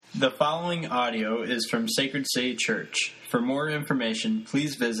The following audio is from Sacred City Church. For more information,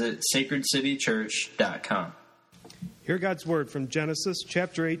 please visit sacredcitychurch.com. Hear God's word from Genesis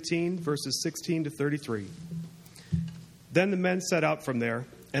chapter 18, verses 16 to 33. Then the men set out from there,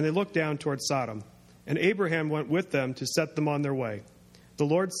 and they looked down toward Sodom. And Abraham went with them to set them on their way. The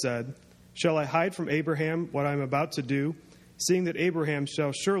Lord said, "Shall I hide from Abraham what I am about to do, seeing that Abraham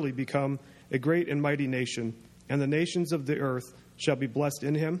shall surely become a great and mighty nation, and the nations of the earth shall be blessed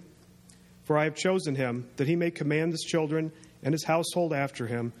in him? For I have chosen him, that he may command his children and his household after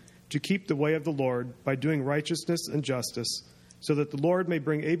him, to keep the way of the Lord by doing righteousness and justice, so that the Lord may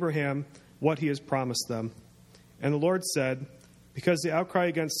bring Abraham what he has promised them." And the Lord said, "Because the outcry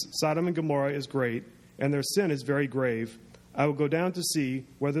against Sodom and Gomorrah is great, and their sin is very grave, I will go down to see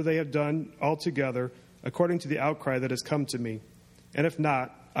whether they have done altogether according to the outcry that has come to me. And if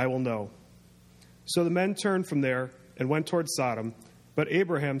not, I will know." So the men turned from there and went toward Sodom, but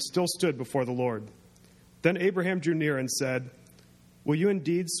Abraham still stood before the Lord. Then Abraham drew near and said, "Will you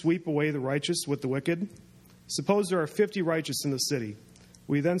indeed sweep away the righteous with the wicked? Suppose there are 50 righteous in the city.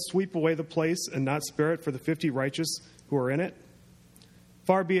 Will you then sweep away the place and not spare it for the 50 righteous who are in it?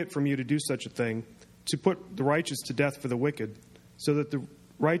 Far be it from you to do such a thing, to put the righteous to death for the wicked, so that the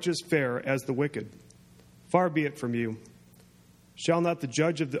righteous fare as the wicked. Far be it from you. Shall not the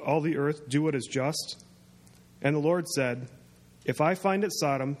judge of all the earth do what is just?" And the Lord said, "If I find at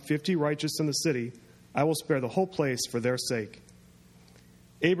Sodom 50 righteous in the city, I will spare the whole place for their sake."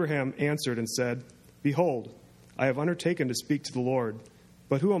 Abraham answered and said, "Behold, I have undertaken to speak to the Lord,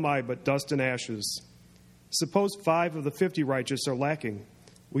 but who am I but dust and ashes? Suppose 5 of the 50 righteous are lacking.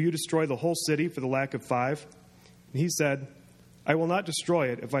 Will you destroy the whole city for the lack of 5? And he said, "I will not destroy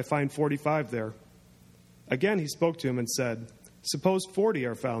it if I find 45 there." Again he spoke to him and said, "Suppose 40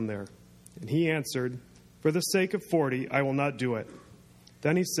 are found there." And he answered, "For the sake of 40, I will not do it."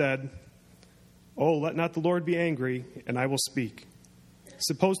 Then he said, "Oh, let not the Lord be angry, and I will speak.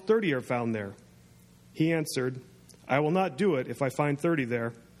 Suppose 30 are found there." He answered, "I will not do it if I find 30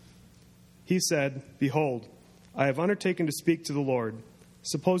 there." He said, "Behold, I have undertaken to speak to the Lord.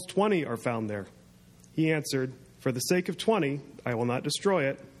 Suppose 20 are found there." He answered, "For the sake of 20, I will not destroy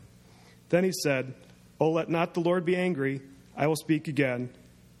it." Then he said, "Oh, let not the Lord be angry, I will speak again,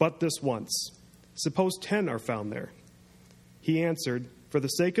 but this once. Suppose 10 are found there." He answered, "For the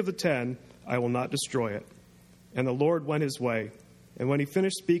sake of the 10, I will not destroy it." And the Lord went his way. And when he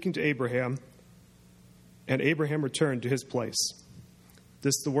finished speaking to Abraham, and Abraham returned to his place.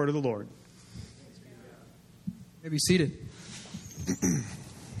 This is the word of the Lord. You may be seated.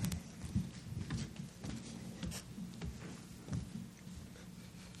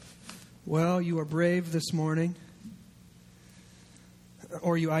 Well, you are brave this morning.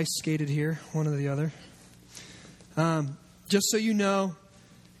 Or you ice skated here, one or the other. Just so you know,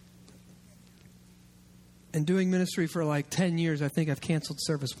 in doing ministry for like 10 years, I think I've canceled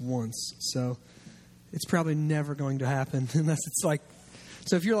service once. So it's probably never going to happen unless it's like...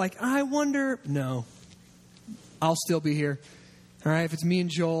 So if you're like, I wonder... No. I'll still be here. All right? If it's me and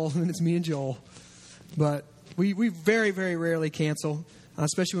Joel, then it's me and Joel. But we very, very rarely cancel,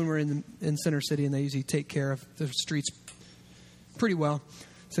 especially when we're in Center City, and they usually take care of the streets pretty well.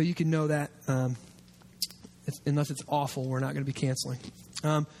 So you can know that unless it's awful, we're not going to be canceling.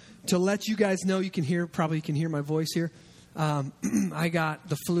 To let you guys know, you can hear my voice here. I got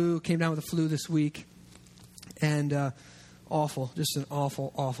the flu, came down with the flu this week. And awful, just an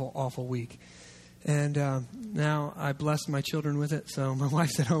awful, awful, awful week. And now I blessed my children with it, so my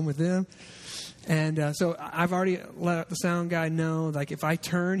wife's at home with them. And so I've already let the sound guy know, like, if I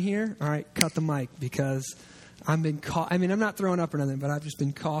turn here, all right, cut the mic, because I've been I'm not throwing up or nothing, but I've just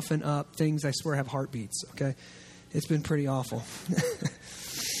been coughing up things I swear have heartbeats, okay? It's been pretty awful.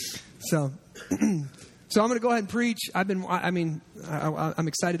 So I'm going to go ahead and preach. I'm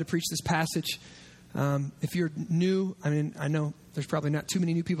excited to preach this passage. If you're new, I know there's probably not too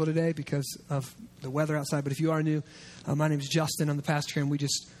many new people today because of the weather outside, but if you are new, my name is Justin. I'm the pastor here, and we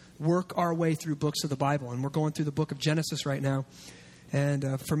just work our way through books of the Bible, and we're going through the book of Genesis right now.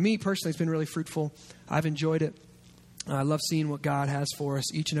 And for me personally, it's been really fruitful. I've enjoyed it. I love seeing what God has for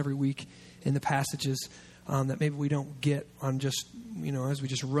us each and every week in the passages that maybe we don't get on just, as we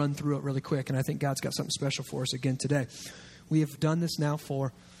just run through it really quick. And I think God's got something special for us again today. We have done this now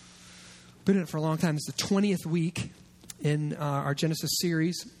been in it for a long time. It's the 20th week in our Genesis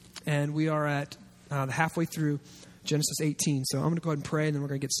series, and we are at halfway through Genesis 18. So I'm going to go ahead and pray, and then we're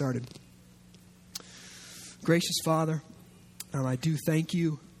going to get started. Gracious Father, I do thank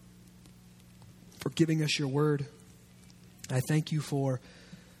you for giving us your word. I thank you for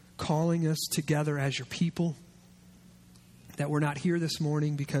calling us together as your people, That we're not here this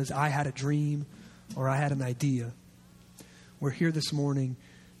morning because I had a dream or I had an idea. We're here this morning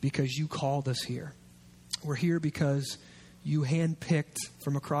because you called us here. We're here because you handpicked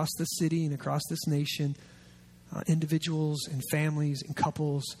from across the city and across this nation individuals and families and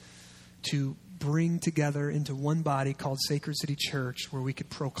couples to bring together into one body called Sacred City Church, where we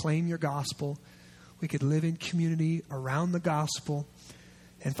could proclaim your gospel, we could live in community around the gospel,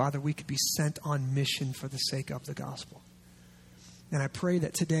 and Father, we could be sent on mission for the sake of the gospel. And I pray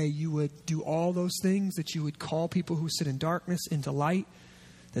that today you would do all those things, that you would call people who sit in darkness into light,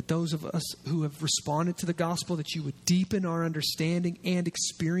 that those of us who have responded to the gospel, that you would deepen our understanding and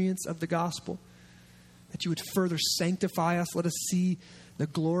experience of the gospel, that you would further sanctify us. Let us see the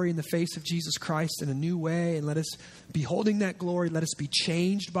glory in the face of Jesus Christ in a new way, and let us, beholding that glory, let us be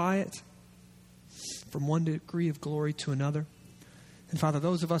changed by it from one degree of glory to another. And Father,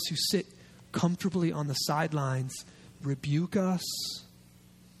 those of us who sit comfortably on the sidelines, rebuke us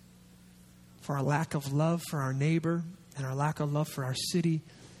for our lack of love for our neighbor and our lack of love for our city,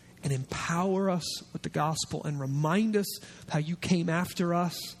 and empower us with the gospel and remind us how you came after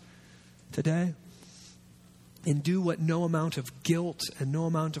us today. And do what no amount of guilt and no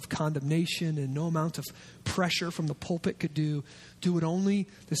amount of condemnation and no amount of pressure from the pulpit could do. Do what only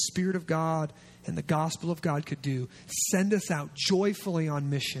the Spirit of God and the gospel of God could do. Send us out joyfully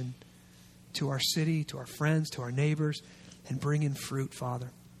on mission to our city, to our friends, to our neighbors, and bring in fruit, Father.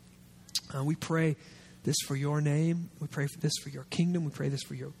 We pray this for your name. We pray for this for your kingdom. We pray this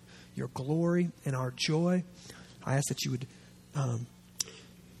for your glory and our joy. I ask that you would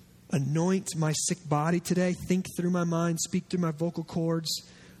anoint my sick body today. Think through my mind, speak through my vocal cords,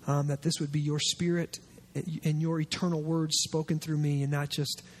 that this would be your Spirit and your eternal words spoken through me, and not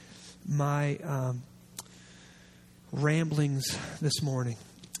just my ramblings this morning.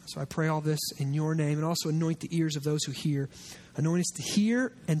 So I pray all this in your name, and also anoint the ears of those who hear. Anoint us to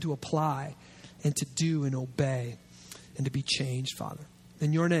hear and to apply and to do and obey and to be changed, Father.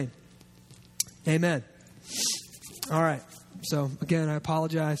 In your name, amen. All right. So, again, I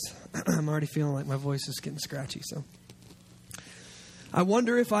apologize. I'm already feeling like my voice is getting scratchy. So, I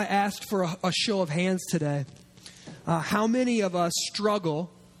wonder if I asked for a show of hands today, how many of us struggle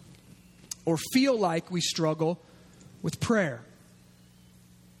or feel like we struggle with prayer?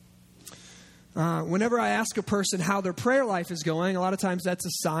 Whenever I ask a person how their prayer life is going, a lot of times that's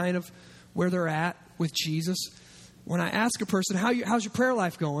a sign of where they're at with Jesus. When I ask a person, how's your prayer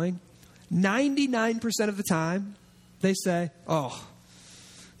life going? 99% of the time, they say, oh,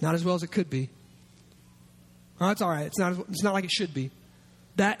 not as well as it could be. Oh, it's all right. It's not like it should be.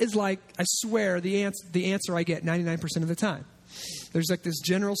 That is like, I swear, the answer I get 99% of the time. There's like this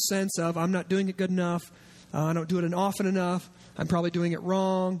general sense of, I'm not doing it good enough. I don't do it often enough. I'm probably doing it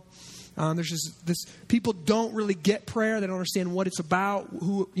wrong. There's just this, people don't really get prayer. They don't understand what it's about,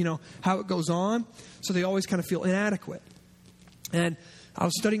 how it goes on. So they always kind of feel inadequate. And I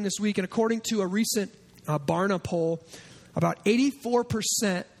was studying this week, and according to a recent Barna poll, about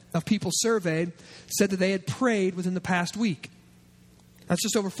 84% of people surveyed said that they had prayed within the past week. That's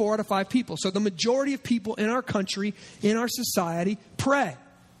just over 4 out of 5 people. So the majority of people in our country, in our society, pray.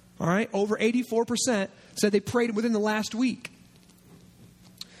 All right? Over 84% said they prayed within the last week.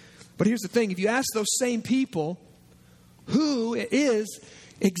 But here's the thing. If you ask those same people who it is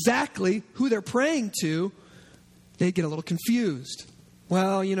exactly who they're praying to, they get a little confused.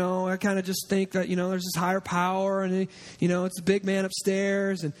 Well, I kind of just think that, there's this higher power and, it's the big man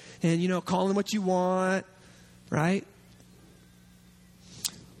upstairs and call him what you want, right?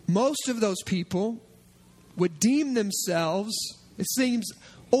 Most of those people would deem themselves, it seems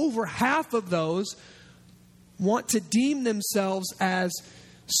over half of those want to deem themselves as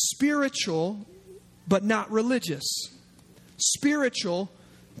spiritual but not religious. Spiritual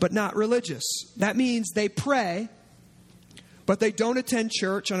but not religious. That means they pray, but they don't attend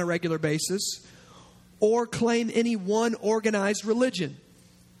church on a regular basis or claim any one organized religion.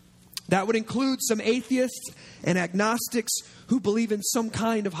 That would include some atheists and agnostics who believe in some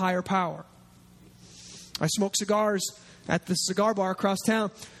kind of higher power. I smoke cigars at the cigar bar across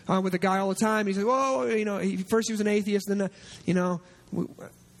town with a guy all the time. He said, "Whoa, first he was an atheist, then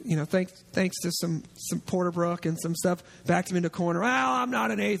thanks to some Porterbrook and some stuff, backed him into a corner. Well, I'm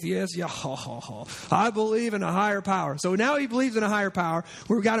not an atheist. Yeah, I believe in a higher power." So now he believes in a higher power.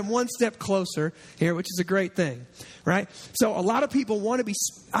 We've got him one step closer here, which is a great thing, right? So a lot of people want to be,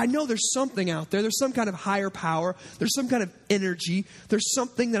 I know there's something out there. There's some kind of higher power. There's some kind of energy. There's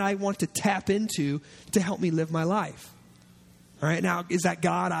something that I want to tap into to help me live my life. All right, now, is that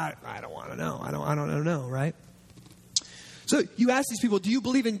God? I don't want to know. I don't know, right? So you ask these people, do you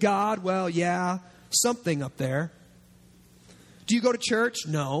believe in God? Well, yeah, something up there. Do you go to church?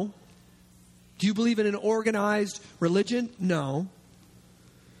 No. Do you believe in an organized religion? No.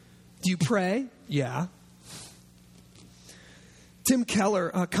 Do you pray? Yeah. Tim Keller,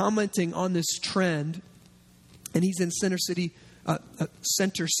 commenting on this trend, and he's in Center City,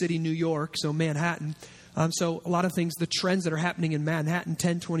 New York, so Manhattan. So a lot of things, the trends that are happening in Manhattan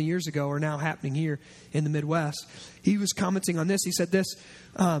 10, 20 years ago are now happening here in the Midwest. He was commenting on this. He said this,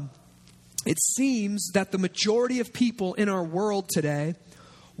 it seems that the majority of people in our world today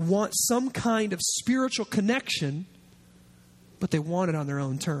want some kind of spiritual connection, but they want it on their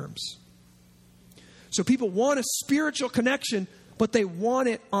own terms. So people want a spiritual connection, but they want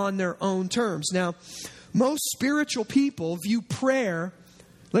it on their own terms. Now, most spiritual people view prayer,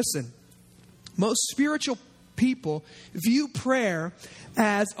 listen, most spiritual people view prayer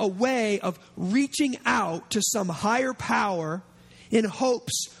as a way of reaching out to some higher power in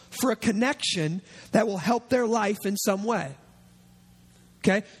hopes for a connection that will help their life in some way.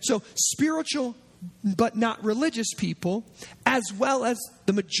 Okay? So spiritual but not religious people, as well as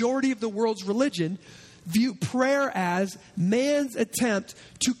the majority of the world's religion, view prayer as man's attempt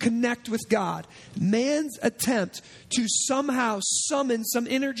to connect with God. Man's attempt to somehow summon some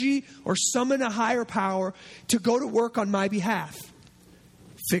energy or summon a higher power to go to work on my behalf.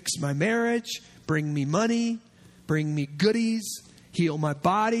 Fix my marriage, bring me money, bring me goodies, heal my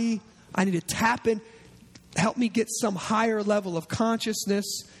body. I need to tap in, help me get some higher level of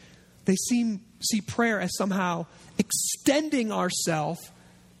consciousness. They see prayer as somehow extending ourselves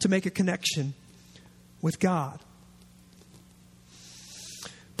to make a connection with God.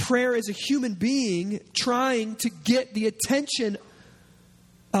 Prayer is a human being trying to get the attention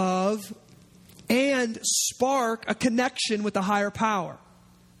of and spark a connection with a higher power.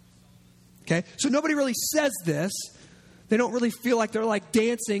 Okay? So nobody really says this. They don't really feel like they're like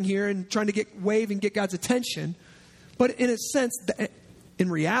dancing here and trying to wave and get God's attention. But in a sense,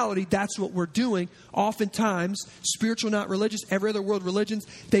 in reality, that's what we're doing. Oftentimes, spiritual, not religious, every other world religions,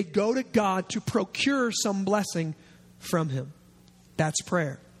 they go to God to procure some blessing from Him. That's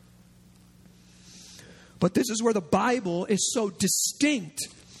prayer. But this is where the Bible is so distinct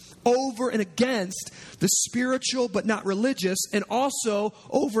over and against the spiritual but not religious, and also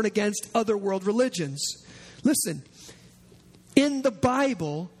over and against other world religions. Listen, in the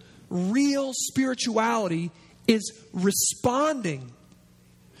Bible, real spirituality is responding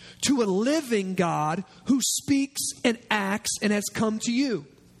to a living God who speaks and acts and has come to you.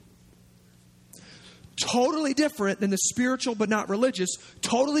 Totally different than the spiritual but not religious.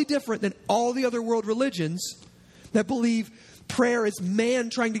 Totally different than all the other world religions that believe prayer is man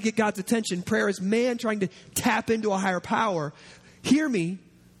trying to get God's attention. Prayer is man trying to tap into a higher power. Hear me.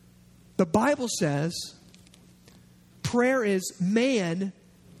 The Bible says prayer is man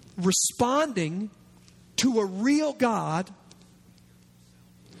responding to a real God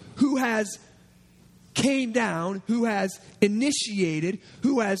who has came down, who has initiated,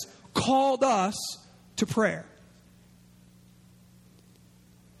 who has called us to prayer.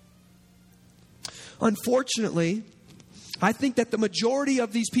 Unfortunately, I think that the majority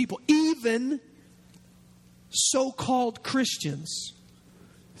of these people, even so-called Christians,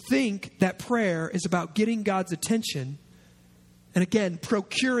 think that prayer is about getting God's attention and, again,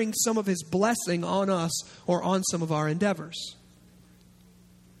 procuring some of His blessing on us or on some of our endeavors.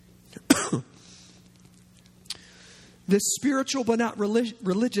 This spiritual but not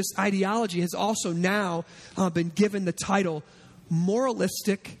religious ideology has also now been given the title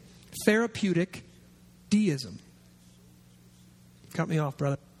moralistic therapeutic deism. Cut me off,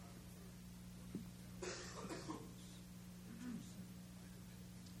 brother. Here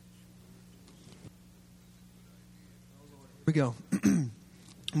we go.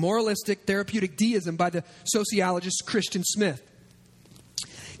 Moralistic therapeutic deism by the sociologist Christian Smith.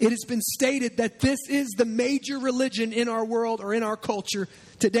 It has been stated that this is the major religion in our world or in our culture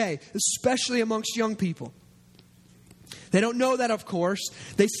today, especially amongst young people. They don't know that, of course.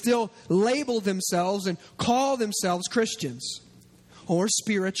 They still label themselves and call themselves Christians or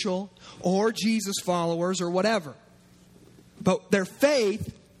spiritual or Jesus followers or whatever. But their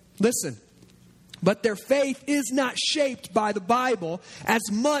faith, listen, but their faith is not shaped by the Bible as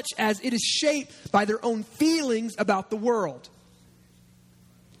much as it is shaped by their own feelings about the world.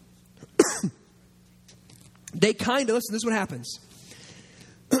 They listen, this is what happens.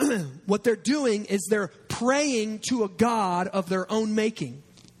 What they're doing is they're praying to a God of their own making.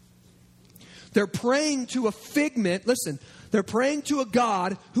 They're praying to a figment, listen, they're praying to a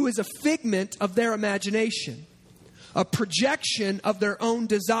God who is a figment of their imagination, a projection of their own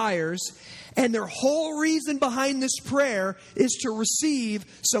desires, and their whole reason behind this prayer is to receive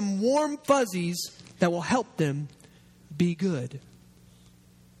some warm fuzzies that will help them be good.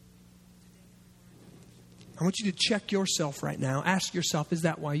 I want you to check yourself right now. Ask yourself, is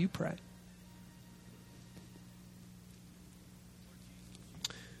that why you pray?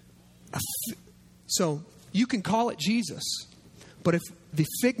 So you can call it Jesus, but if the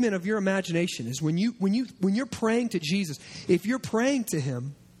figment of your imagination is when you're praying to Jesus, if you're praying to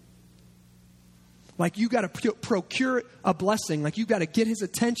him, like you got to procure a blessing, like you got to get his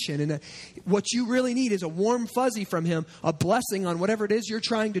attention, and what you really need is a warm fuzzy from him, a blessing on whatever it is you're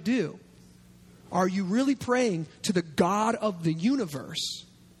trying to do. Are you really praying to the God of the universe,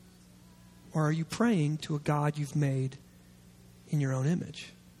 or are you praying to a God you've made in your own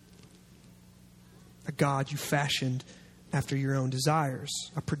image? A God you fashioned after your own desires,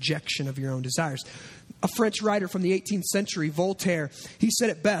 a projection of your own desires. A French writer from the 18th century, Voltaire, he said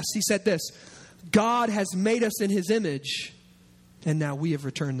it best. He said this: God has made us in his image, and now we have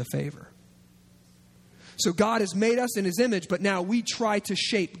returned the favor. So God has made us in his image, but now we try to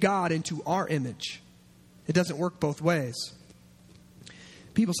shape God into our image. It doesn't work both ways.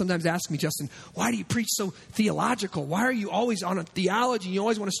 People sometimes ask me, Justin, why do you preach so theological? Why are you always on a theology? You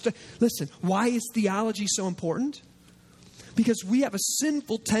always want to listen, why is theology so important? Because we have a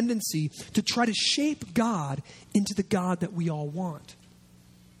sinful tendency to try to shape God into the God that we all want.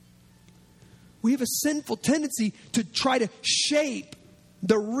 We have a sinful tendency to try to shape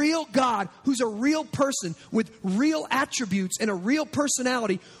the real God, who's a real person with real attributes and a real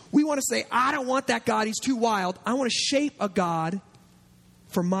personality. We want to say, I don't want that God. He's too wild. I want to shape a God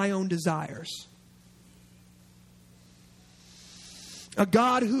for my own desires. A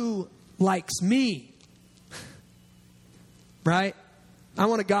God who likes me. Right? I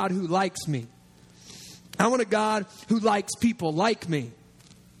want a God who likes me. I want a God who likes people like me.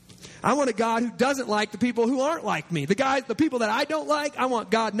 I want a God who doesn't like the people who aren't like me. The people that I don't like, I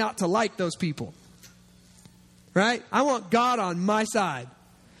want God not to like those people. Right? I want God on my side.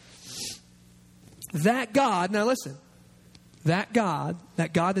 That God, now listen, that God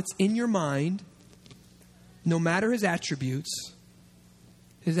that's in your mind, no matter his attributes,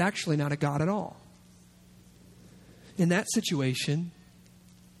 is actually not a God at all. In that situation,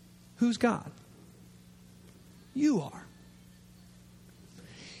 who's God? You are.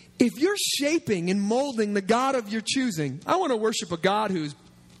 If you're shaping and molding the God of your choosing, I want to worship a God who's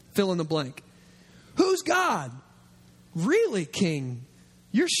fill in the blank. Who's God? Really, King?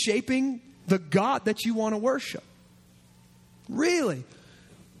 You're shaping the God that you want to worship. Really?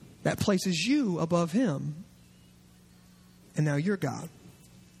 That places you above him. And now you're God.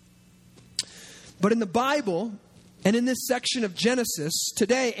 But in the Bible, and in this section of Genesis,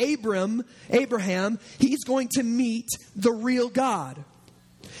 today, Abraham, he's going to meet the real God.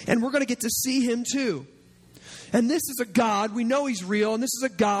 And we're going to get to see him too. And this is a God, we know he's real, and this is a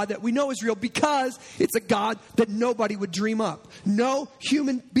God that we know is real because it's a God that nobody would dream up. No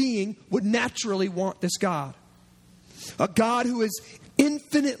human being would naturally want this God. A God who is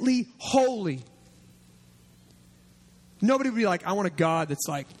infinitely holy. Nobody would be like, I want a God that's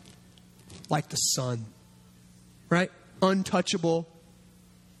like the sun. Right? Untouchable.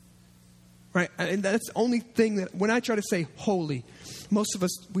 Right? And that's the only thing that, when I try to say holy, most of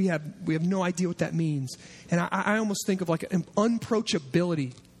us, we have no idea what that means. And I almost think of like an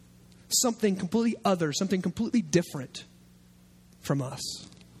unapproachability. Something completely other, something completely different from us.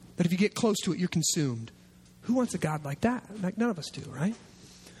 That if you get close to it, you're consumed. Who wants a God like that? Like none of us do, right?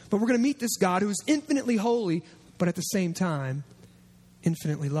 But we're going to meet this God who is infinitely holy, but at the same time,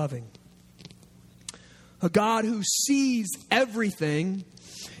 infinitely loving. A God who sees everything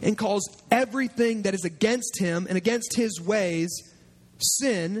and calls everything that is against him and against his ways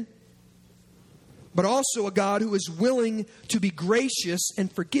sin, but also a God who is willing to be gracious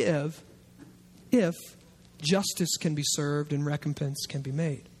and forgive if justice can be served and recompense can be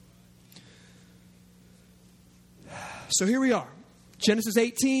made. So here we are. Genesis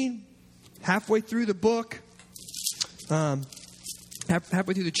 18, halfway through the book,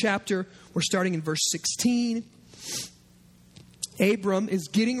 halfway through the chapter. We're starting in verse 16. Abram is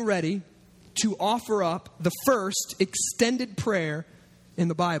getting ready to offer up the first extended prayer in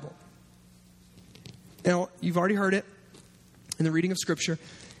the Bible. Now, you've already heard it in the reading of Scripture.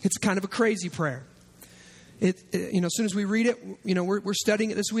 It's kind of a crazy prayer. As soon as we read it, we're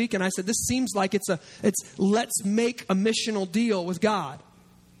studying it this week, and I said, this seems like it's let's make a missional deal with God.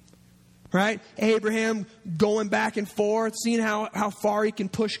 Right? Abraham going back and forth, seeing how far he can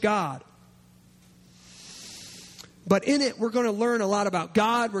push God. But in it, we're going to learn a lot about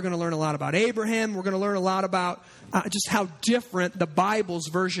God. We're going to learn a lot about Abraham. We're going to learn a lot about just how different the Bible's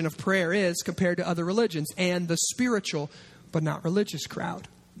version of prayer is compared to other religions and the spiritual but not religious crowd.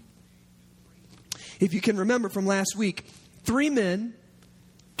 If you can remember from last week, 3 men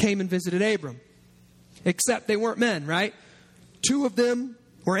came and visited Abram. Except they weren't men, right? 2 of them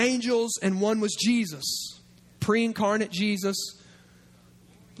were angels and 1 was Jesus. Pre-incarnate Jesus.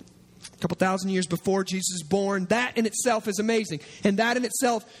 A couple thousand years before Jesus is born. That in itself is amazing. And that in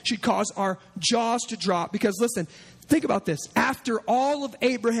itself should cause our jaws to drop. Because listen, think about this. After all of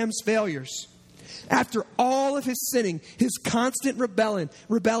Abraham's failures, after all of his sinning, his constant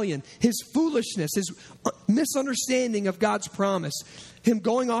rebellion, his foolishness, his misunderstanding of God's promise, him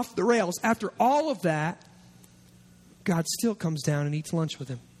going off the rails, after all of that, God still comes down and eats lunch with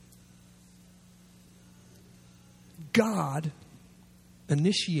him. God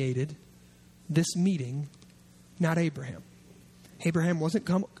initiated this meeting, not Abraham. Abraham wasn't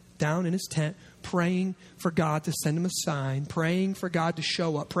come down in his tent praying for God to send him a sign, praying for God to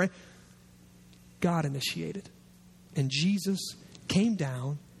show up. God initiated. And Jesus came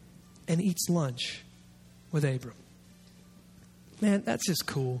down and eats lunch with Abram. Man, that's just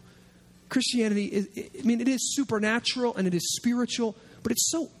cool. Christianity, it is supernatural and it is spiritual, but it's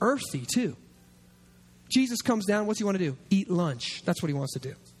so earthy too. Jesus comes down, what's he want to do? Eat lunch. That's what he wants to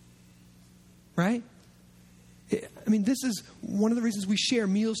do. Right? This is one of the reasons we share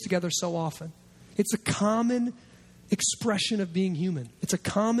meals together so often. It's a common expression of being human.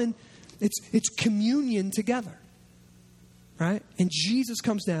 It's communion together. Right? And Jesus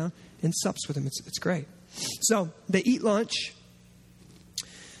comes down and sups with him. It's great. So they eat lunch.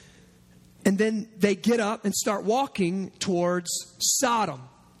 And then they get up and start walking towards Sodom.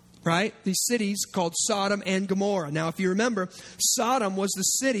 Right? These cities called Sodom and Gomorrah. Now, if you remember, Sodom was the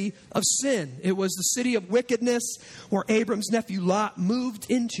city of sin. It was the city of wickedness where Abram's nephew Lot moved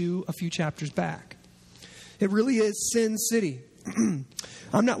into a few chapters back. It really is Sin City.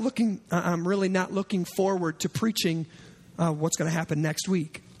 I'm really not looking forward to preaching what's going to happen next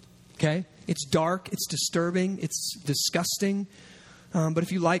week. Okay? It's dark. It's disturbing. It's disgusting. But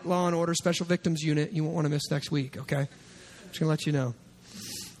if you like Law and Order Special Victims Unit, you won't want to miss next week. Okay? I'm just going to let you know.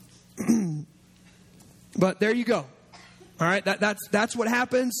 But there you go. All right, that's what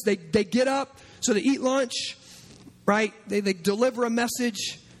happens. They get up, so they eat lunch, right? They deliver a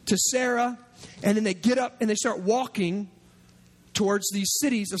message to Sarah, and then they get up and they start walking towards these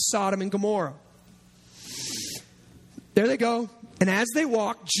cities of Sodom and Gomorrah. There they go, and as they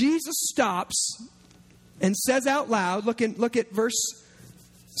walk, Jesus stops and says out loud, look at verse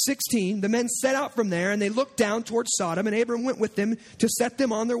 16, the men set out from there and they looked down towards Sodom, and Abram went with them to set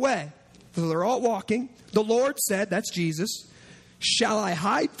them on their way. So they're all walking. The Lord said, that's Jesus, shall I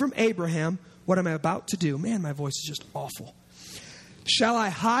hide from Abraham what am I about to do? Man, my voice is just awful. Shall I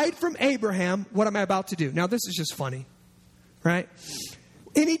hide from Abraham what am I about to do? Now, this is just funny, right?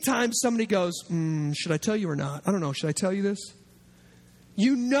 Anytime somebody goes, should I tell you or not? I don't know. Should I tell you this?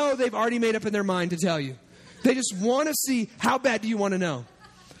 You know they've already made up in their mind to tell you. They just want to see, how bad do you want to know?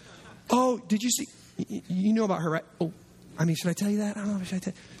 Oh, did you see? You know about her, right? Oh, should I tell you that? I don't know. Should I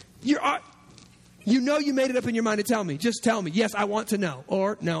tell you? You made it up in your mind to tell me. Just tell me. Yes, I want to know.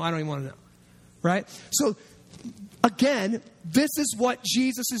 Or, no, I don't even want to know. Right? So, again, this is what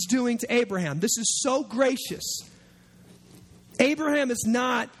Jesus is doing to Abraham. This is so gracious. Abraham is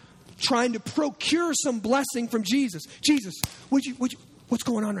not trying to procure some blessing from Jesus. Jesus, would you, what's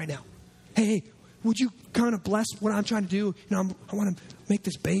going on right now? Hey, would you kind of bless what I'm trying to do? I want to make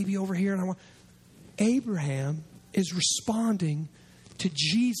this baby over here. And Abraham is responding to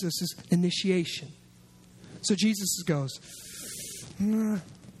Jesus' initiation. So Jesus goes,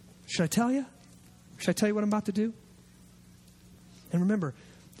 should I tell you? Should I tell you what I'm about to do? And remember,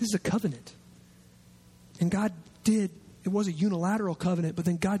 this is a covenant. And God it was a unilateral covenant, but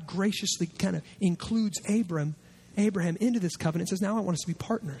then God graciously kind of includes Abraham into this covenant and says, now I want us to be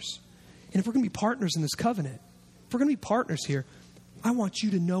partners. And if we're going to be partners in this covenant, if we're going to be partners here, I want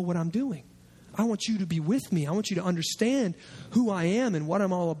you to know what I'm doing. I want you to be with me. I want you to understand who I am and what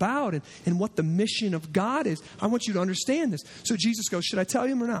I'm all about and what the mission of God is. I want you to understand this. So Jesus goes, should I tell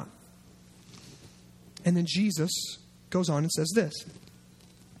him or not? And then Jesus goes on and says this.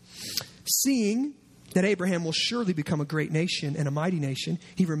 Seeing that Abraham will surely become a great nation and a mighty nation,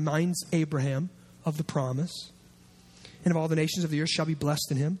 he reminds Abraham of the promise. And of all the nations of the earth shall be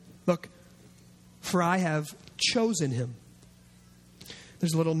blessed in him. Look, for I have chosen him.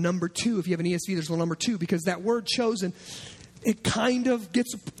 There's a little number 2. If you have an ESV, there's a little number 2, because that word chosen, it kind of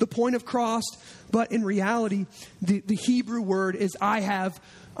gets the point across, but in reality, the Hebrew word is I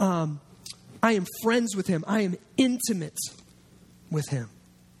am friends with him. I am intimate with him.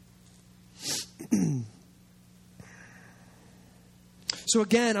 So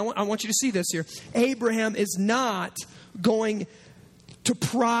again, I want you to see this here. Abraham is not going to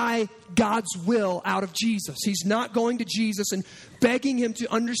pry God's will out of Jesus. He's not going to Jesus and begging him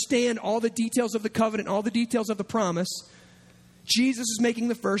to understand all the details of the covenant, all the details of the promise. Jesus is making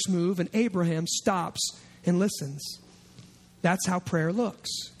the first move, and Abraham stops and listens. That's how prayer looks.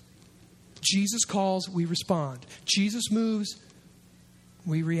 Jesus calls, we respond. Jesus moves,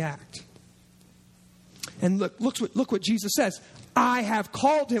 we react. And look what Jesus says. I have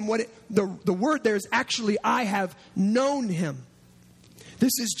called him. The word there is actually, I have known him.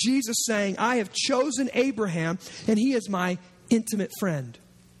 This is Jesus saying, I have chosen Abraham, and he is my intimate friend.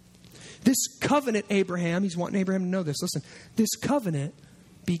 This covenant, Abraham, he's wanting Abraham to know this. Listen, this covenant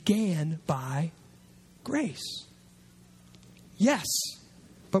began by grace. Yes.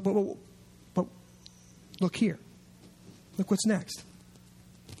 But look here. Look what's next.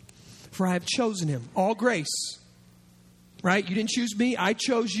 For I have chosen him. All grace. Right? You didn't choose me. I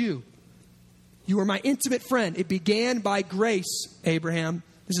chose you. You were my intimate friend. It began by grace, Abraham.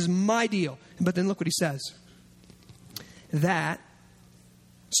 This is my deal. But then look what he says.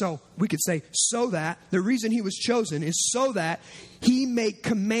 So we could say, so that, the reason he was chosen is so that he may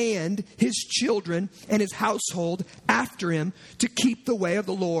command his children and his household after him to keep the way of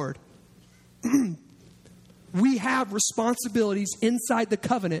the Lord. We have responsibilities inside the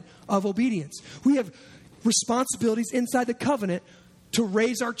covenant of obedience. We have responsibilities inside the covenant to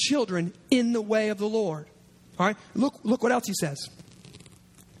raise our children in the way of the Lord. All right? Look what else he says.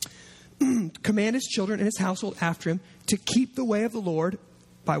 Command his children and his household after him to keep the way of the Lord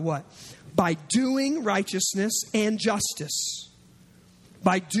by what? By doing righteousness and justice.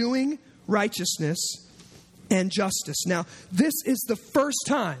 By doing righteousness and justice. Now, this is the first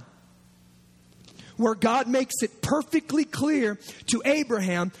time where God makes it perfectly clear to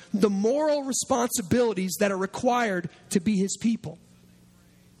Abraham the moral responsibilities that are required to be his people.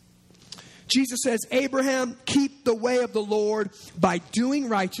 Jesus says, Abraham, keep the way of the Lord by doing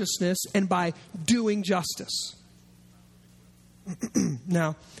righteousness and by doing justice.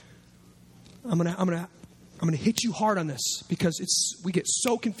 Now, I'm gonna hit you hard on this because we get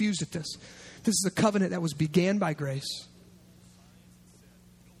so confused at this. This is a covenant that was began by grace.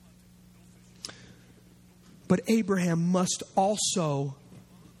 But Abraham must also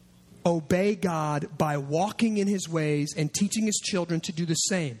obey God by walking in his ways and teaching his children to do the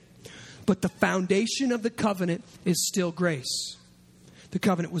same. But the foundation of the covenant is still grace. The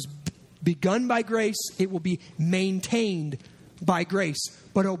covenant was begun by grace. It will be maintained by grace.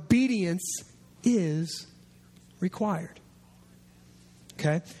 But obedience is required.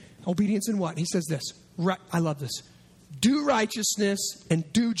 Okay? Obedience in what? He says this. I love this. Do righteousness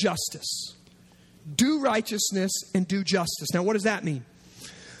and do justice. Do righteousness and do justice. Now, what does that mean?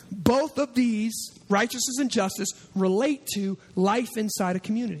 Both of these, righteousness and justice, relate to life inside a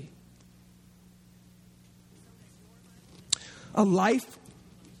community. A life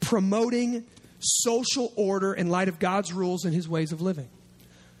promoting social order in light of God's rules and his ways of living.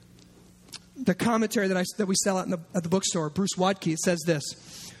 The commentary that we sell at the bookstore, Bruce Wadke, it says this.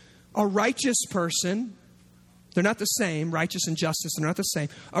 A righteous person, they're not the same, righteous and justice, they're not the same.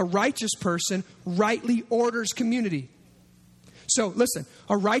 A righteous person rightly orders community. So listen,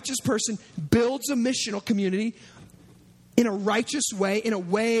 a righteous person builds a missional community in a righteous way, in a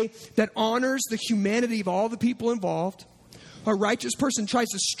way that honors the humanity of all the people involved. A righteous person tries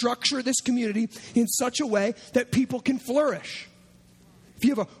to structure this community in such a way that people can flourish. If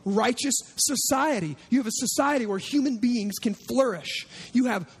you have a righteous society, you have a society where human beings can flourish. You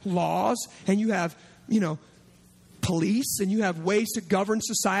have laws and you have, police and you have ways to govern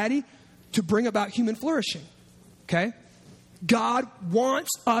society to bring about human flourishing. Okay? God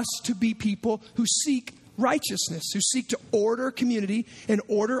wants us to be people who seek righteousness, who seek to order community and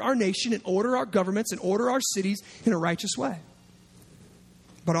order our nation and order our governments and order our cities in a righteous way.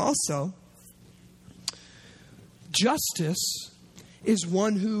 But also, justice is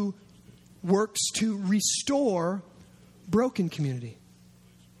one who works to restore broken community.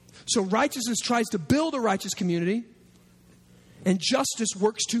 So righteousness tries to build a righteous community, and justice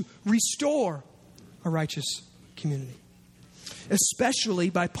works to restore a righteous community,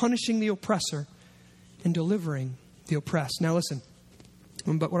 especially by punishing the oppressor and delivering the oppressed. Now listen,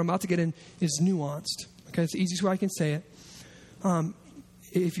 but what I'm about to get in is nuanced. Okay, it's the easiest way I can say it.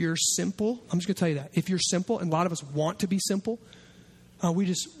 If you're simple, I'm just going to tell you that. If you're simple, and a lot of us want to be simple, I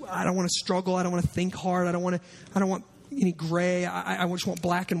don't want to struggle. I don't want to think hard. I don't want any gray. I just want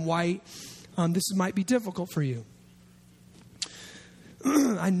black and white. This might be difficult for you.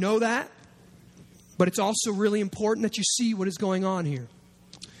 I know that, but it's also really important that you see what is going on here.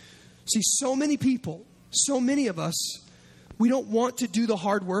 See, so many people, so many of us, we don't want to do the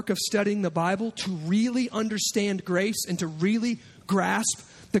hard work of studying the Bible to really understand grace and to really grasp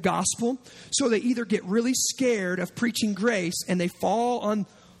the gospel. So they either get really scared of preaching grace and they fall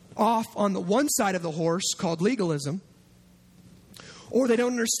off on the one side of the horse called legalism, or they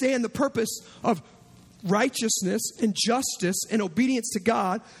don't understand the purpose of righteousness and justice and obedience to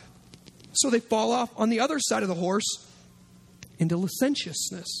God, so they fall off on the other side of the horse into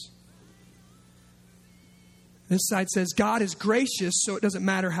licentiousness. This side says God is gracious, so it doesn't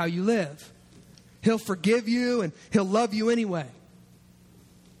matter how you live. He'll forgive you and He'll love you anyway.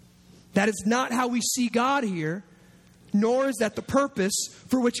 That is not how we see God here, nor is that the purpose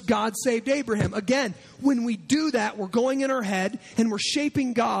for which God saved Abraham. Again, when we do that, we're going in our head and we're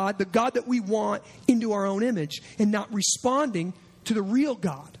shaping God, the God that we want, into our own image and not responding to the real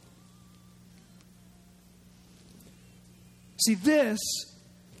God. See, this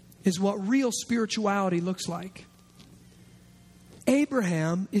is what real spirituality looks like.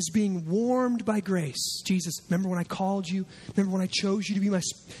 Abraham is being warmed by grace. Jesus, remember when I called you? Remember when I chose you to be my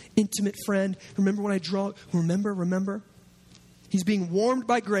intimate friend? Remember when I draw? Remember? He's being warmed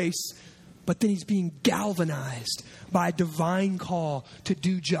by grace, but then he's being galvanized by a divine call to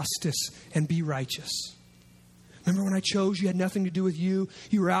do justice and be righteous. Remember when I chose you? Had nothing to do with you.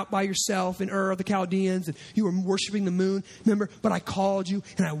 You were out by yourself in Ur of the Chaldeans and you were worshiping the moon. Remember? But I called you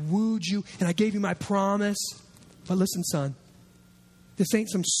and I wooed you and I gave you my promise. But listen, son, this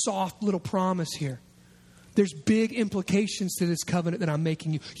ain't some soft little promise here. There's big implications to this covenant that I'm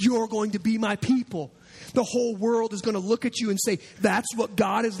making you. You're going to be my people. The whole world is going to look at you and say, that's what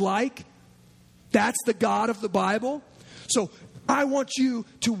God is like. That's the God of the Bible. So I want you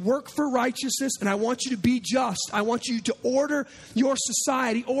to work for righteousness and I want you to be just. I want you to order your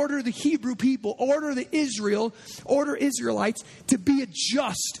society, order the Hebrew people, order Israelites to be a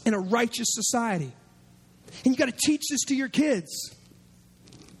just and a righteous society. And you got to teach this to your kids.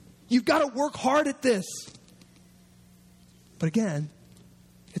 You've got to work hard at this. But again,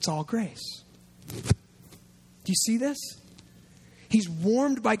 it's all grace. Do you see this? He's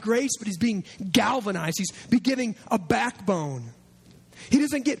warmed by grace, but he's being galvanized. He's being given a backbone. He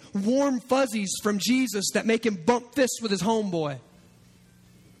doesn't get warm fuzzies from Jesus that make him bump fists with his homeboy.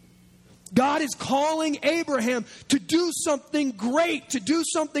 God is calling Abraham to do something great, to do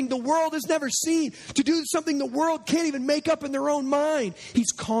something the world has never seen, to do something the world can't even make up in their own mind.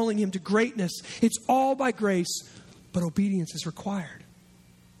 He's calling him to greatness. It's all by grace, but obedience is required.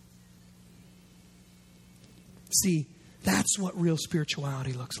 See, that's what real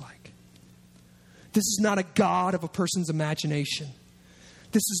spirituality looks like. This is not a God of a person's imagination.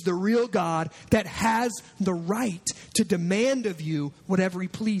 This is the real God that has the right to demand of you whatever He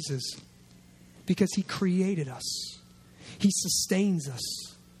pleases. Because He created us. He sustains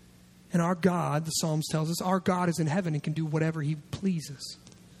us. And our God, the Psalms tells us, our God is in heaven and can do whatever He pleases.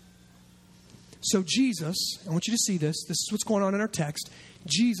 So Jesus, I want you to see this. This is what's going on in our text.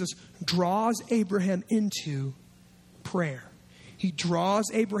 Jesus draws Abraham into prayer. He draws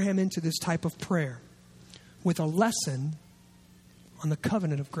Abraham into this type of prayer with a lesson on the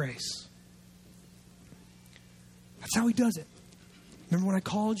covenant of grace. That's how He does it. Remember when I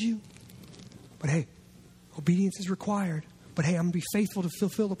called you? But hey, obedience is required. But hey, I'm going to be faithful to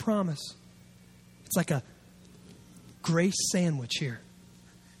fulfill the promise. It's like a grace sandwich here.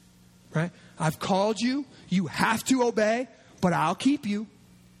 Right? I've called you. You have to obey, but I'll keep you.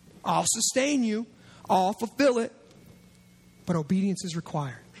 I'll sustain you. I'll fulfill it. But obedience is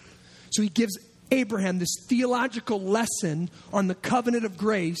required. So He gives Abraham this theological lesson on the covenant of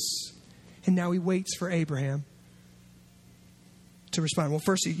grace, and now He waits for Abraham to respond. Well,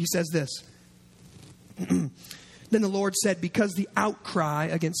 first he says this. Then the Lord said, because the outcry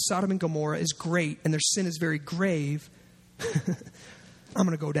against Sodom and Gomorrah is great and their sin is very grave, I'm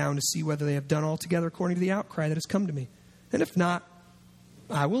going to go down to see whether they have done altogether according to the outcry that has come to me. And if not,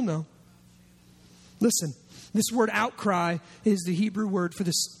 I will know. Listen, this word outcry is the Hebrew word for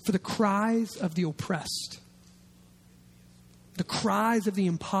the cries of the oppressed. The cries of the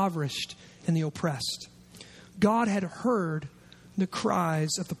impoverished and the oppressed. God had heard the cries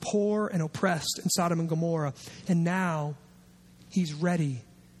of the poor and oppressed in Sodom and Gomorrah. And now He's ready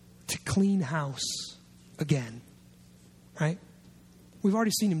to clean house again. Right? We've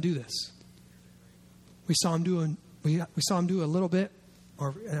already seen Him do this. We saw Him do a little bit,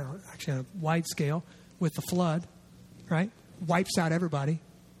 or actually on a wide scale, with the flood. Right? Wipes out everybody.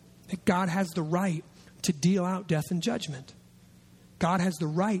 God has the right to deal out death and judgment. God has the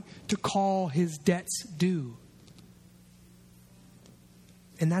right to call His debts due.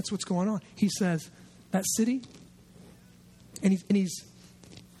 And that's what's going on. He says, that city, and he's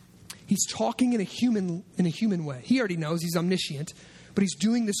talking in a human way. He already knows, he's omniscient, but he's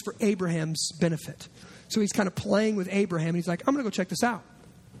doing this for Abraham's benefit. So he's kind of playing with Abraham. And he's like, I'm going to go check this out.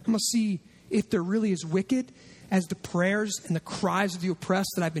 I'm going to see if they're really as wicked as the prayers and the cries of the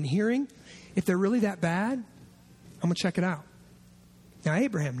oppressed that I've been hearing. If they're really that bad, I'm going to check it out. Now,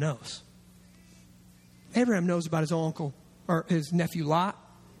 Abraham knows. Abraham knows about his uncle or his nephew Lot.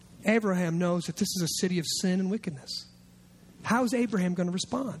 Abraham knows that this is a city of sin and wickedness. How is Abraham going to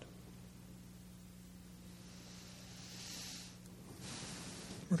respond?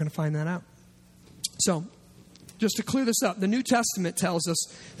 We're going to find that out. So, just to clear this up, the New Testament tells us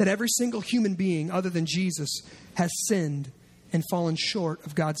that every single human being other than Jesus has sinned and fallen short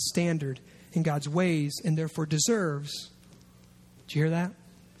of God's standard and God's ways, and therefore deserves, did you hear that?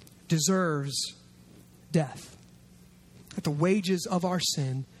 Deserves death. That the wages of our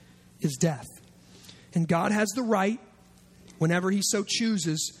sin is death. And God has the right, whenever He so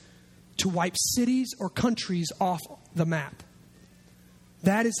chooses, to wipe cities or countries off the map.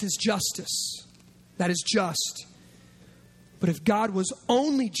 That is His justice. That is just. But if God was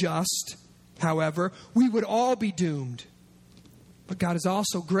only just, however, we would all be doomed. But God is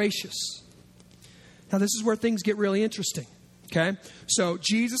also gracious. Now, this is where things get really interesting. Okay? So,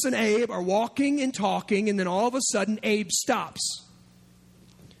 Jesus and Abe are walking and talking, and then all of a sudden, Abe stops.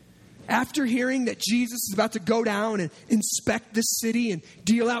 After hearing that Jesus is about to go down and inspect this city and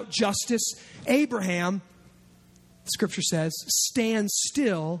deal out justice, Abraham, Scripture says, stands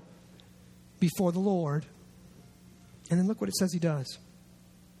still before the Lord. And then look what it says he does.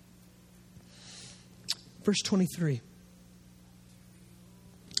 Verse 23.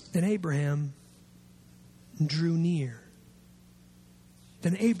 Then Abraham drew near.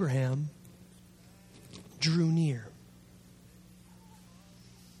 Then Abraham drew near.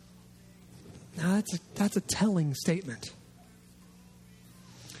 Now that's a telling statement.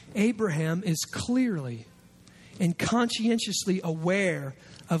 Abraham is clearly and conscientiously aware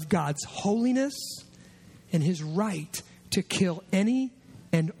of God's holiness and His right to kill any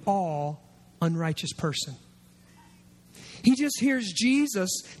and all unrighteous person. He just hears Jesus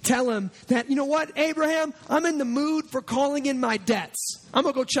tell him that, you know what, Abraham, I'm in the mood for calling in my debts. I'm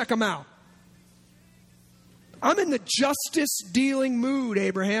going to go check them out. I'm in the justice dealing mood,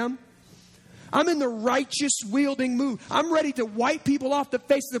 Abraham. I'm in the righteous wielding mood. I'm ready to wipe people off the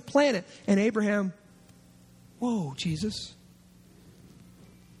face of the planet. And Abraham, whoa, Jesus.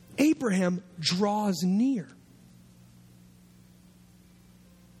 Abraham draws near.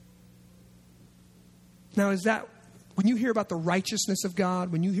 Now, is that, when you hear about the righteousness of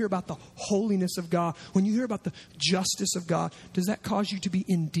God, when you hear about the holiness of God, when you hear about the justice of God, does that cause you to be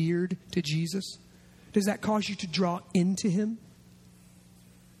endeared to Jesus? Does that cause you to draw into Him?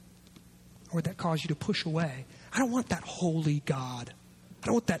 Or would that cause you to push away? I don't want that holy God. I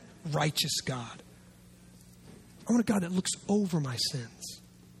don't want that righteous God. I want a God that looks over my sins.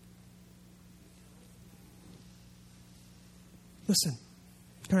 Listen,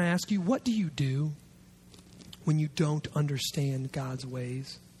 can I ask you, what do you do when you don't understand God's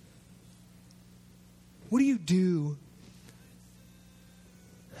ways? What do you do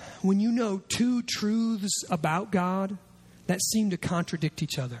when you know two truths about God that seem to contradict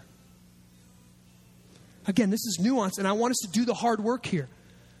each other? Again, this is nuance, and I want us to do the hard work here.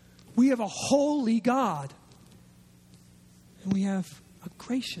 We have a holy God, and we have a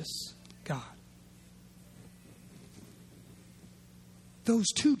gracious God. Those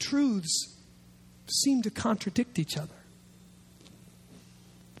two truths seem to contradict each other.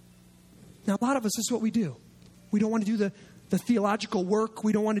 Now, a lot of us, this is what we do. We don't want to do the theological work.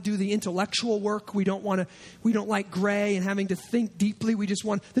 We don't want to do the intellectual work. We don't like gray and having to think deeply. This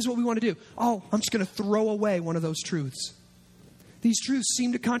is what we want to do. Oh, I'm just going to throw away one of those truths. These truths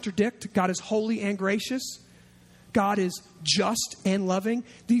seem to contradict. God is holy and gracious. God is just and loving.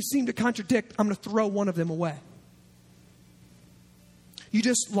 These seem to contradict. I'm going to throw one of them away. You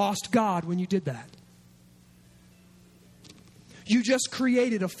just lost God when you did that. You just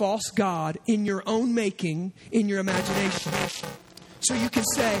created a false God in your own making, in your imagination. So you can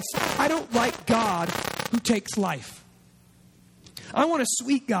say, I don't like God who takes life. I want a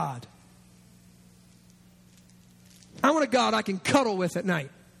sweet God. I want a God I can cuddle with at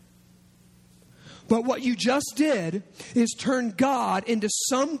night. But what you just did is turn God into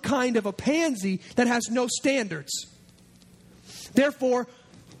some kind of a pansy that has no standards. Therefore,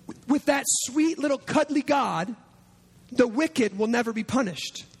 with that sweet little cuddly God, the wicked will never be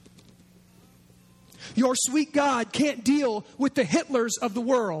punished. Your sweet God can't deal with the Hitlers of the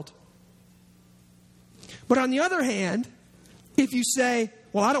world. But on the other hand, if you say,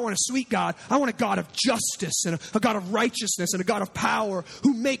 well, I don't want a sweet God, I want a God of justice and a God of righteousness and a God of power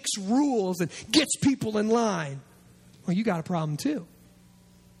who makes rules and gets people in line, well, you got a problem too.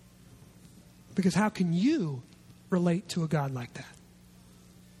 Because how can you relate to a God like that?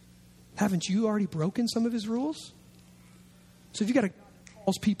 Haven't you already broken some of his rules? So if you got to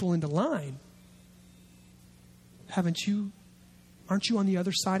call people into line, aren't you on the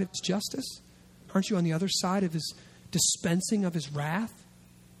other side of his justice? Aren't you on the other side of his dispensing of his wrath?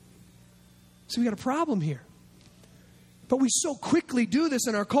 So we got a problem here. But we so quickly do this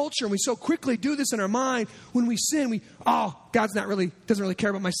in our culture, and we so quickly do this in our mind. When we sin, God's doesn't really care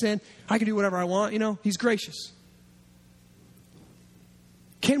about my sin. I can do whatever I want, He's gracious.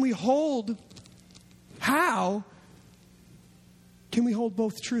 How can we hold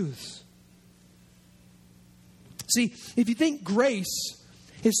both truths? See, if you think grace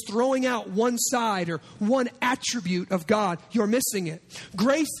is throwing out one side or one attribute of God, you're missing it.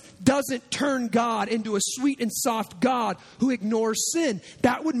 Grace doesn't turn God into a sweet and soft God who ignores sin.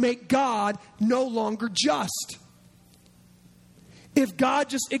 That would make God no longer just. If God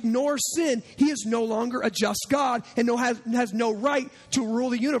just ignores sin, he is no longer a just God and has no right to rule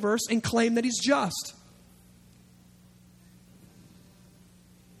the universe and claim that he's just.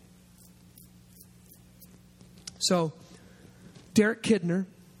 So, Derek Kidner,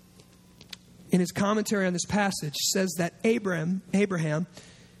 in his commentary on this passage, says that Abraham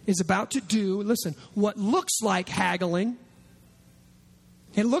is about to do, what looks like haggling.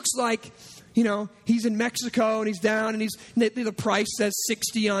 It looks like, he's in Mexico and he's down and the price says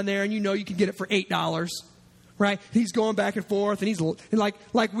 $60 on there and you can get it for $8, right? He's going back and forth and he's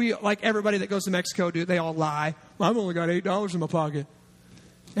like everybody that goes to Mexico do, they all lie. I've only got $8 in my pocket.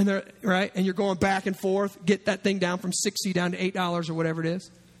 And they're right, and you're going back and forth, get that thing down from $60 down to $8 or whatever it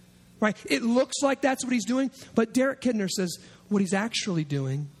is. Right? It looks like that's what he's doing, but Derek Kidner says what he's actually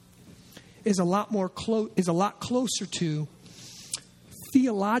doing is a lot closer to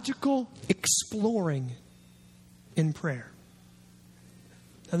theological exploring in prayer.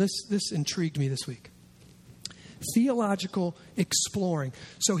 Now this intrigued me this week. Theological exploring.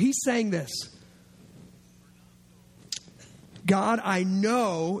 So he's saying this: God, I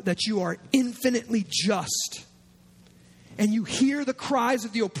know that you are infinitely just. And you hear the cries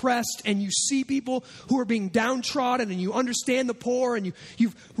of the oppressed, and you see people who are being downtrodden, and you understand the poor, and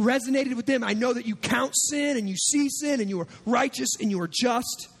you've resonated with them. I know that you count sin, and you see sin, and you are righteous, and you are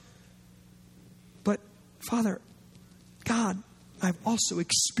just. But, Father, God, I've also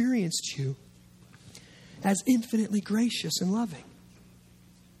experienced you as infinitely gracious and loving.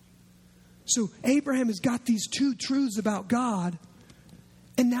 So Abraham has got these two truths about God,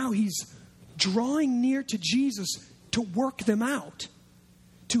 and now he's drawing near to Jesus to work them out,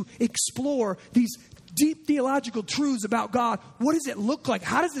 to explore these deep theological truths about God. What does it look like?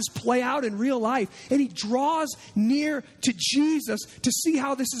 How does this play out in real life? And he draws near to Jesus to see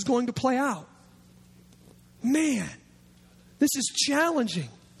how this is going to play out. Man, this is challenging.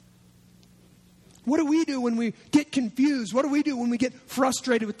 What do we do when we get confused? What do we do when we get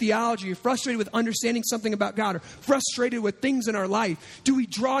frustrated with theology, or frustrated with understanding something about God, or frustrated with things in our life? Do we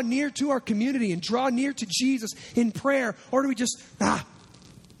draw near to our community and draw near to Jesus in prayer? Or do we just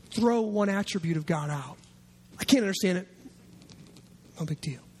throw one attribute of God out? I can't understand it. No big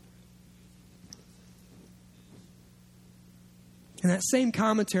deal. In that same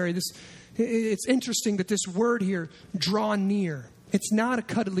commentary, it's interesting that this word here, draw near, it's not a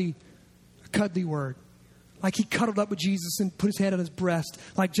cuddly word. Like he cuddled up with Jesus and put his head on his breast,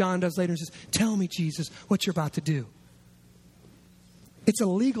 like John does later, and says, tell me, Jesus, what you're about to do. It's a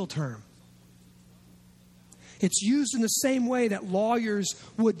legal term. It's used in the same way that lawyers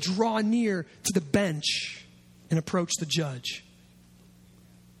would draw near to the bench and approach the judge.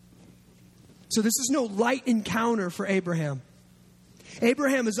 So this is no light encounter for Abraham.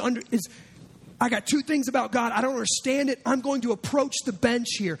 Abraham I got two things about God. I don't understand it. I'm going to approach the bench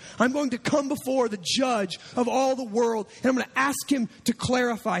here. I'm going to come before the judge of all the world, and I'm going to ask him to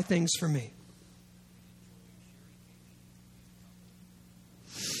clarify things for me.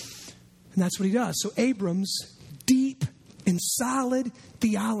 And that's what he does. So Abram's deep and solid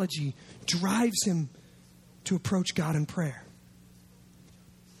theology drives him to approach God in prayer.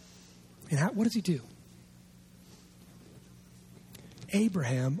 And what does he do?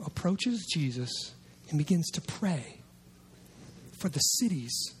 Abraham approaches Jesus and begins to pray for the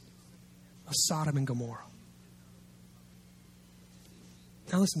cities of Sodom and Gomorrah.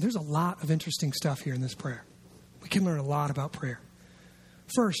 Now listen, there's a lot of interesting stuff here in this prayer. We can learn a lot about prayer.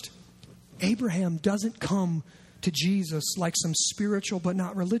 First, Abraham doesn't come to Jesus like some spiritual but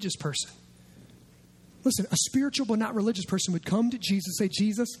not religious person. Listen, a spiritual but not religious person would come to Jesus and say,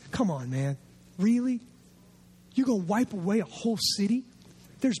 Jesus, come on, man. Really? You're going to wipe away a whole city?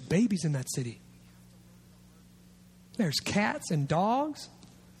 There's babies in that city. There's cats and dogs.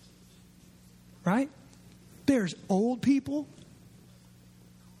 right? There's old people.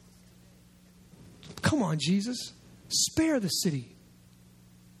 Come on, Jesus. Spare the city.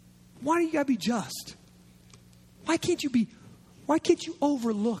 Why do you got to be just? Why can't you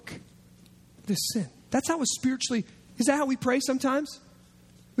overlook this sin? That's how it's spiritually. Is that how we pray sometimes?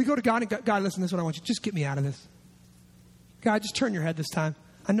 We go to God and God, listen, this is what I want you. Just get me out of this. God, just turn your head this time.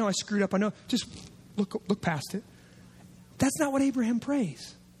 I know I screwed up. I know. Just look past it. That's not what Abraham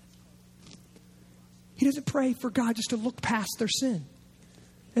prays. He doesn't pray for God just to look past their sin.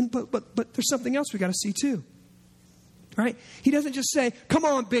 But there's something else we got to see too. Right? He doesn't just say, come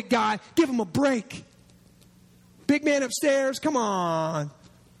on, big guy, give him a break. Big man upstairs, come on.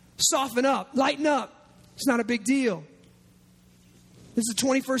 Soften up, lighten up. It's not a big deal. This is the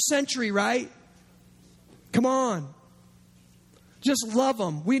 21st century, right? Come on. Just love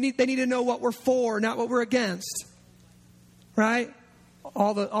them. They need to know what we're for, not what we're against. Right?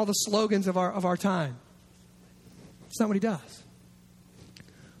 All the slogans of our time. It's not what he does.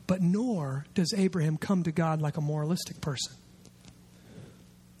 But nor does Abraham come to God like a moralistic person.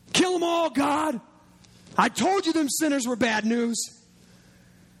 Kill them all, God. I told you them sinners were bad news.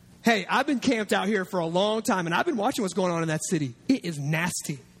 Hey, I've been camped out here for a long time, and I've been watching what's going on in that city. It is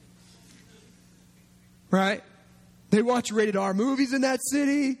nasty. Right? They watch rated R movies in that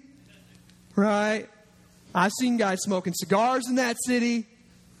city. Right? I've seen guys smoking cigars in that city.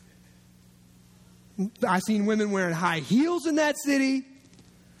 I've seen women wearing high heels in that city.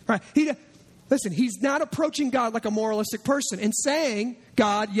 Right? Listen, he's not approaching God like a moralistic person and saying,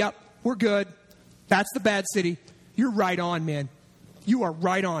 God, yep, we're good. That's the bad city. You're right on, man. You are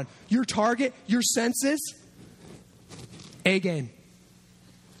right on. Your target, your census, A game.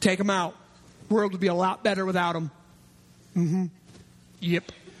 Take them out. World would be a lot better without them. Mm-hmm.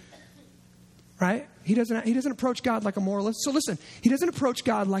 Yep. Right? He doesn't approach God like a moralist. So listen, he doesn't approach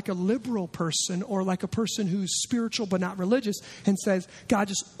God like a liberal person or like a person who's spiritual but not religious and says, God,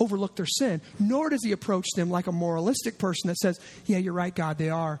 just overlook their sin. Nor does he approach them like a moralistic person that says, yeah, you're right, God,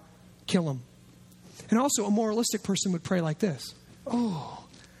 they are. Kill them. And also a moralistic person would pray like this. Oh,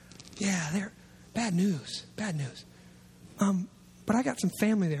 yeah, they're bad news. Bad news. But I got some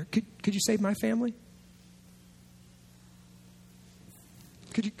family there. Could you save my family?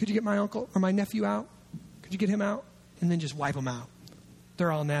 Could you get my uncle or my nephew out? Could you get him out? And then just wipe them out.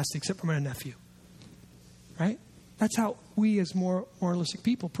 They're all nasty except for my nephew. Right? That's how we as moralistic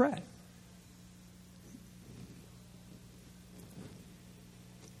people pray.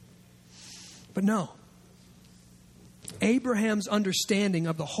 But no. Abraham's understanding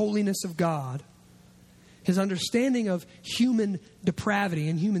of the holiness of God, his understanding of human depravity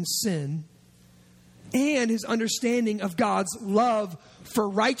and human sin, and his understanding of God's love for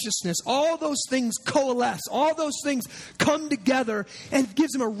righteousness, all those things coalesce. All those things come together and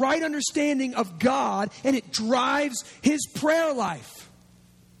gives him a right understanding of God, and it drives his prayer life.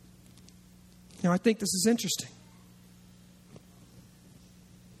 Now, I think this is interesting.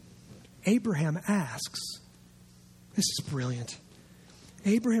 Abraham asks, this is brilliant.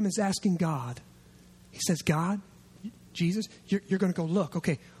 Abraham is asking God. He says, God, Jesus, you're going to go look.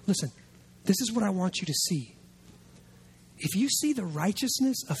 Okay, listen, this is what I want you to see. If you see the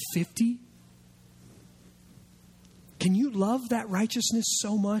righteousness of 50, can you love that righteousness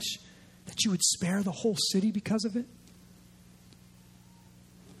so much that you would spare the whole city because of it?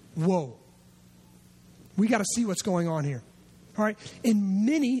 Whoa. We got to see what's going on here. All right. In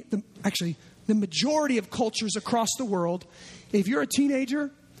the majority of cultures across the world, if you're a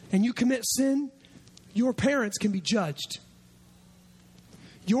teenager and you commit sin, your parents can be judged.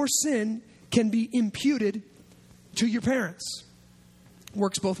 Your sin can be imputed to your parents.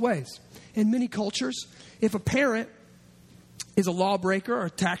 Works both ways. In many cultures, if a parent is a lawbreaker or a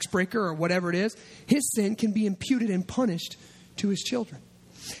tax breaker or whatever it is, his sin can be imputed and punished to his children.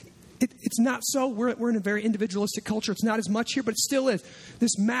 It's not so. We're in a very individualistic culture. It's not as much here, but it still is.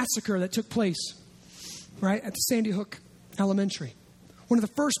 This massacre that took place, right, at the Sandy Hook Elementary. When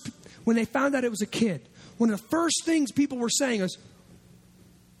they found out it was a kid, one of the first things people were saying was,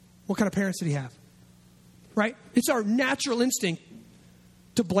 what kind of parents did he have? Right? It's our natural instinct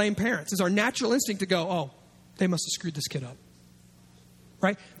to blame parents. It's our natural instinct to go, oh, they must have screwed this kid up.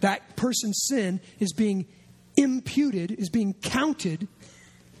 Right? That person's sin is being imputed, is being counted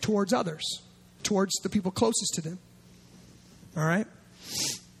towards others, towards the people closest to them. All right?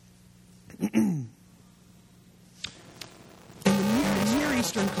 In the Near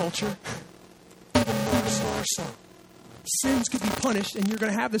Eastern culture, even more so. Sins could be punished, and you're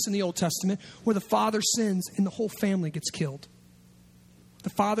going to have this in the Old Testament, where the father sins and the whole family gets killed. The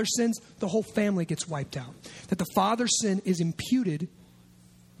father sins, the whole family gets wiped out. That the father's sin is imputed,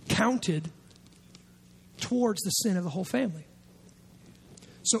 counted towards the sin of the whole family.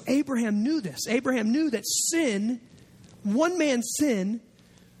 So Abraham knew this. Abraham knew that sin, one man's sin,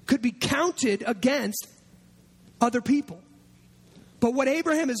 could be counted against other people. But what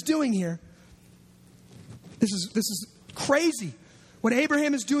Abraham is doing here, this is crazy. What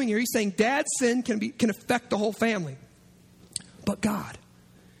Abraham is doing here, he's saying dad's sin can affect the whole family. But God,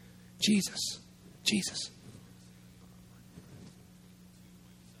 Jesus,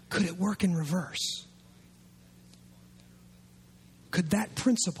 could it work in reverse? Could that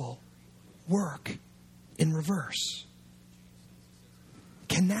principle work in reverse?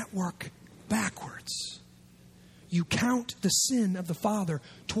 Can that work backwards? You count the sin of the father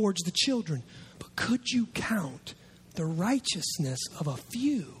towards the children, but could you count the righteousness of a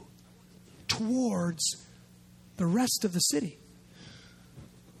few towards the rest of the city?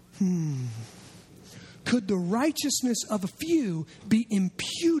 Could the righteousness of a few be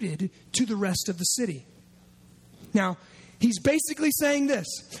imputed to the rest of the city? Now, he's basically saying this: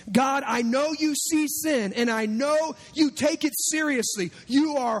 God, I know you see sin, and I know you take it seriously.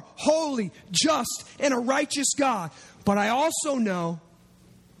 You are holy, just, and a righteous God. But I also know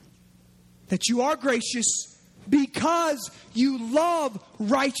that you are gracious because you love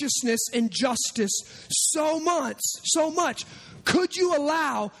righteousness and justice so much. Could you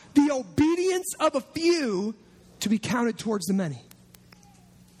allow the obedience of a few to be counted towards the many?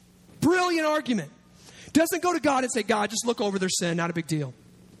 Brilliant argument. Doesn't go to God and say, God, just look over their sin, not a big deal.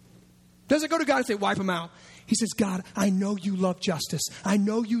 Doesn't go to God and say, wipe them out. He says, God, I know you love justice. I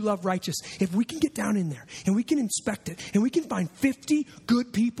know you love righteousness. If we can get down in there and we can inspect it and we can find 50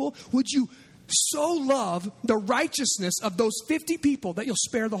 good people, would you so love the righteousness of those 50 people that you'll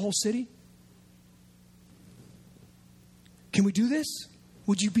spare the whole city? Can we do this?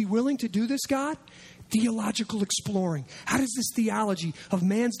 Would you be willing to do this, God? Theological exploring. How does this theology of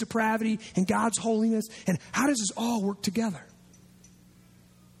man's depravity and God's holiness, and how does this all work together?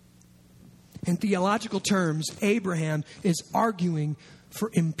 In theological terms, Abraham is arguing for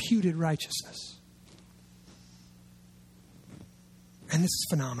imputed righteousness. And this is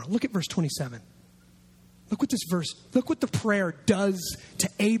phenomenal. Look at verse 27. Look what this verse, look what the prayer does to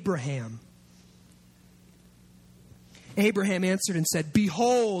Abraham. Abraham answered and said,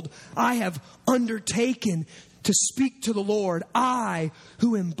 behold, I have undertaken to speak to the Lord, I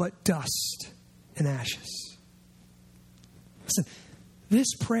who am but dust and ashes. Listen,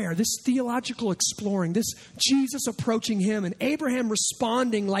 this prayer, this theological exploring, this Jesus approaching him and Abraham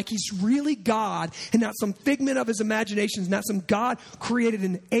responding like he's really God and not some figment of his imaginations, not some God created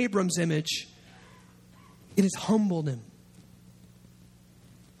in Abram's image, it has humbled him.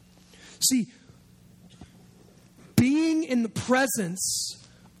 See, being in the presence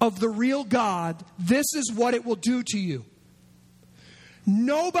of the real God, this is what it will do to you.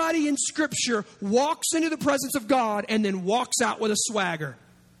 Nobody in Scripture walks into the presence of God and then walks out with a swagger.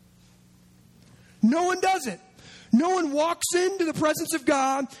 No one does it. No one walks into the presence of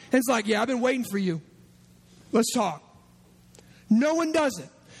God and is like, yeah, I've been waiting for you. Let's talk. No one does it.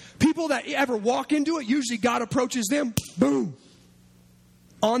 People that ever walk into it, usually God approaches them, boom,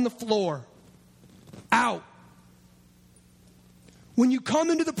 on the floor, out. When you come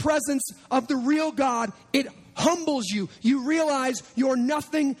into the presence of the real God, it humbles you. You realize you're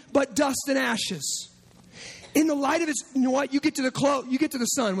nothing but dust and ashes. In the light of His, you know what? You get to the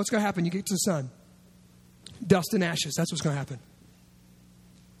sun. What's going to happen? You get to the sun. Dust and ashes. That's what's going to happen.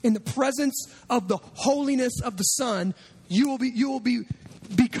 In the presence of the holiness of the Son, you will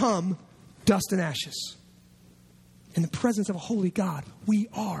become dust and ashes. In the presence of a holy God, we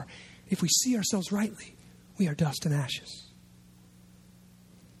are, if we see ourselves rightly, we are dust and ashes.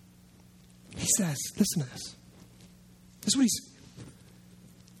 He says, listen to this. This is what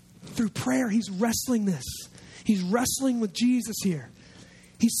through prayer, he's wrestling this. He's wrestling with Jesus here.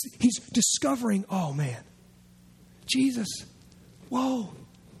 He's discovering, oh man, Jesus, whoa,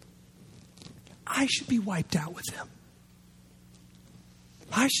 I should be wiped out with him.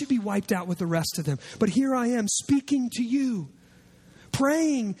 I should be wiped out with the rest of them. But here I am speaking to you.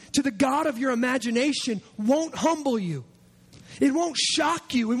 Praying to the God of your imagination won't humble you. It won't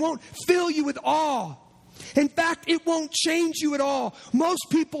shock you. It won't fill you with awe. In fact, it won't change you at all. Most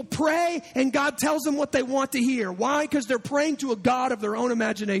people pray and God tells them what they want to hear. Why? Because they're praying to a God of their own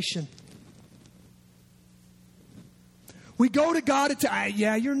imagination. We go to God and say,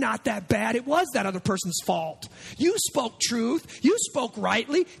 yeah, you're not that bad. It was that other person's fault. You spoke truth. You spoke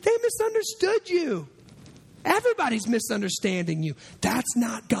rightly. They misunderstood you. Everybody's misunderstanding you. That's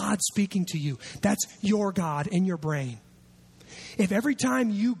not God speaking to you. That's your God in your brain. If every time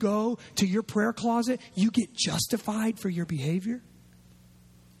you go to your prayer closet, you get justified for your behavior,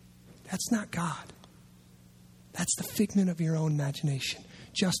 that's not God. That's the figment of your own imagination,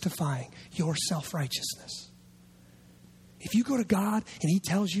 justifying your self-righteousness. If you go to God and he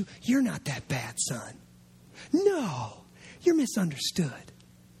tells you, you're not that bad, son. No, you're misunderstood.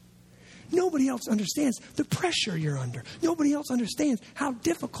 Nobody else understands the pressure you're under. Nobody else understands how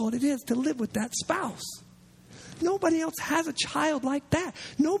difficult it is to live with that spouse. Nobody else has a child like that.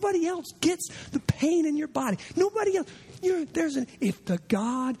 Nobody else gets the pain in your body. Nobody else. If the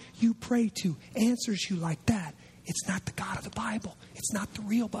God you pray to answers you like that, it's not the God of the Bible. It's not the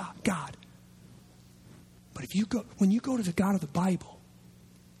real God. But when you go to the God of the Bible,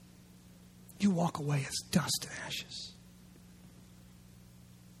 you walk away as dust and ashes.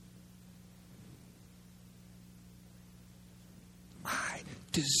 I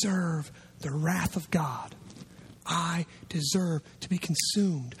deserve the wrath of God. I deserve to be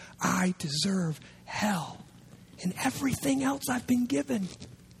consumed. I deserve hell. And everything else I've been given,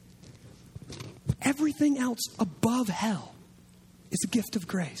 everything else above hell is a gift of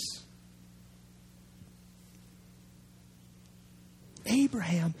grace.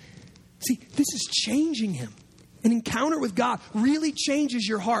 Abraham, see, this is changing him. An encounter with God really changes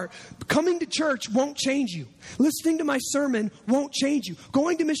your heart. Coming to church won't change you. Listening to my sermon won't change you.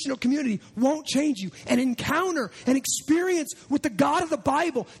 Going to missional community won't change you. An encounter, an experience with the God of the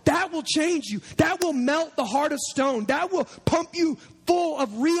Bible, that will change you. That will melt the heart of stone. That will pump you full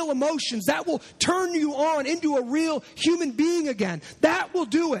of real emotions. That will turn you on into a real human being again. That will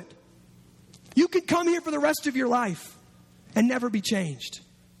do it. You can come here for the rest of your life and never be changed.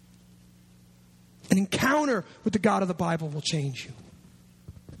 An encounter with the God of the Bible will change you.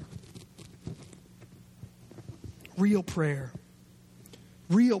 Real prayer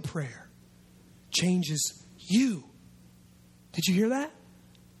changes you. Did you hear that?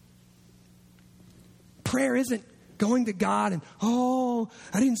 Prayer isn't going to God and,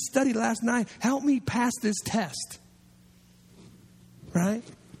 I didn't study last night. Help me pass this test. Right?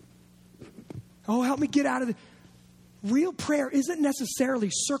 Help me get out of the... Real prayer isn't necessarily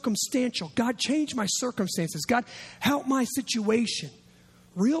circumstantial. God, change my circumstances. God, help my situation.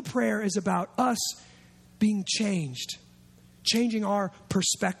 Real prayer is about us being changed, changing our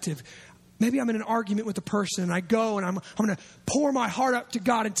perspective. Maybe I'm in an argument with a person and I go and I'm going to pour my heart up to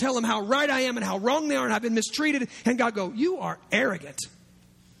God and tell them how right I am and how wrong they are and I've been mistreated. And God go, you are arrogant.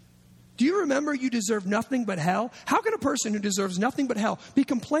 Do you remember you deserve nothing but hell? How can a person who deserves nothing but hell be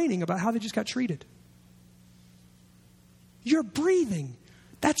complaining about how they just got treated? You're breathing.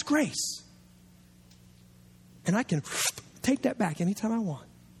 That's grace. And I can take that back anytime I want.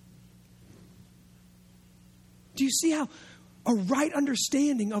 Do you see how a right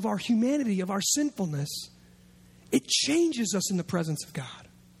understanding of our humanity, of our sinfulness, it changes us in the presence of God?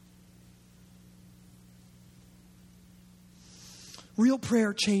 Real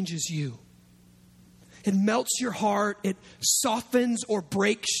prayer changes you. It melts your heart. It softens or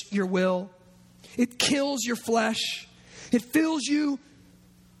breaks your will. It kills your flesh. It fills you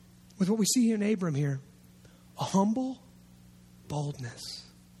with what we see here in Abram here, a humble boldness.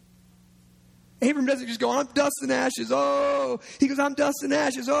 Abram doesn't just go, I'm dust and ashes. He goes, I'm dust and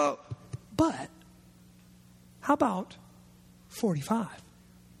ashes. But how about 45?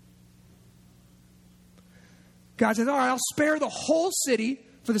 God says, all right, I'll spare the whole city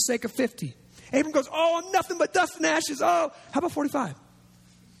for the sake of 50. Abram goes, I'm nothing but dust and ashes. How about 45?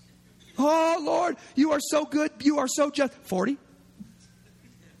 Oh, Lord, you are so good. You are so just. 40.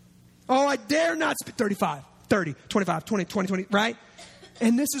 I dare not speak. 35, 30, 25, 20, 20, 20, right?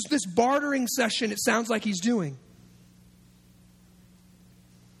 And this is this bartering session it sounds like he's doing.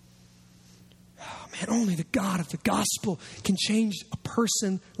 Oh, man, only the God of the gospel can change a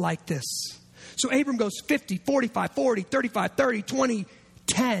person like this. So Abram goes 50, 45, 40, 35, 30, 20,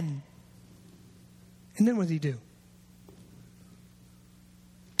 10. And then what does he do?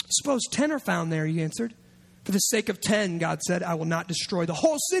 Suppose 10 are found there, he answered. For the sake of 10, God said, I will not destroy the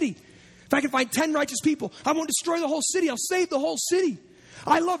whole city. If I can find 10 righteous people, I won't destroy the whole city. I'll save the whole city.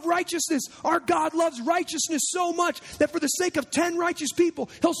 I love righteousness. Our God loves righteousness so much that for the sake of 10 righteous people,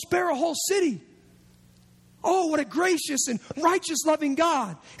 he'll spare a whole city. Oh, what a gracious and righteous loving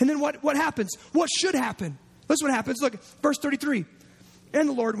God. And then what happens? What should happen? That's what happens. Look, verse 33. And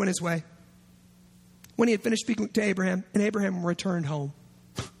the Lord went his way when he had finished speaking to Abraham, and Abraham returned home.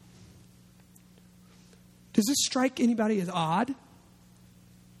 Does this strike anybody as odd?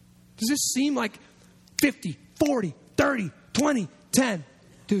 Does this seem like 50, 40, 30, 20, 10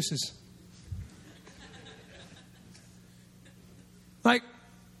 deuces? Like,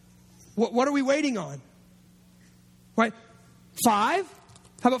 what are we waiting on? Right? 5?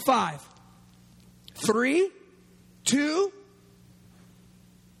 How about 5? 3, 2,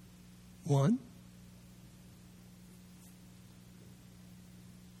 1.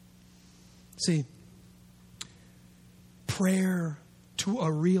 See, prayer to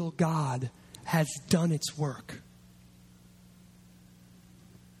a real God has done its work.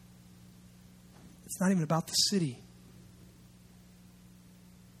 It's not even about the city.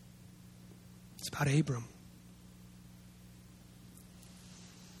 It's about Abram.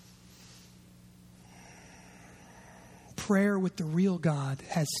 Prayer with the real God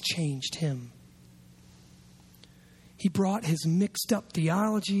has changed him. He brought his mixed up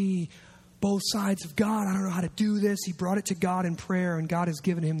theology, both sides of God. I don't know how to do this. He brought it to God in prayer, and God has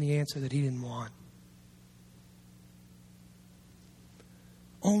given him the answer that he didn't want.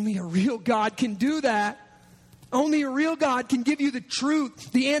 Only a real God can do that. Only a real God can give you the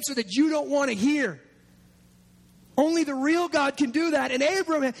truth, the answer that you don't want to hear. Only the real God can do that. And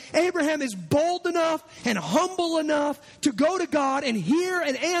Abraham is bold enough and humble enough to go to God and hear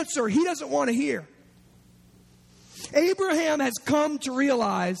an answer he doesn't want to hear. Abraham has come to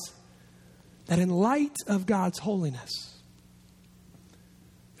realize that in light of God's holiness,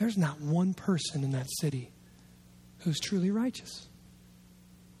 there's not one person in that city who's truly righteous.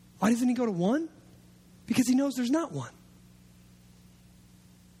 Why doesn't he go to one? Because he knows there's not one.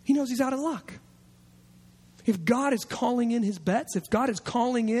 He knows he's out of luck. If God is calling in his bets, if God is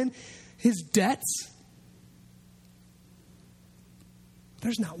calling in his debts,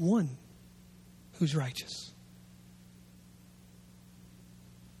 there's not one who's righteous.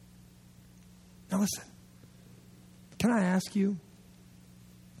 Now listen, can I ask you,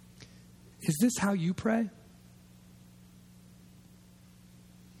 is this how you pray?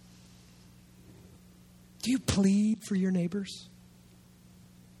 Do you plead for your neighbors?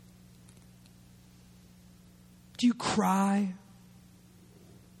 Do you cry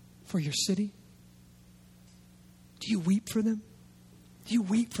for your city? Do you weep for them? Do you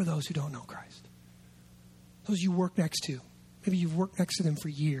weep for those who don't know Christ? Those you work next to. Maybe you've worked next to them for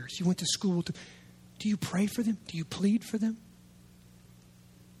years. You went to school. Do you pray for them? Do you plead for them?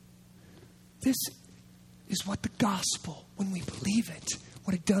 This is what the gospel, when we believe it,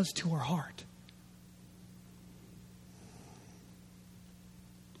 what it does to our heart.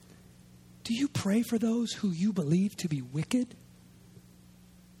 Do you pray for those who you believe to be wicked?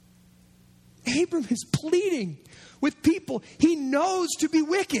 Abram is pleading with people he knows to be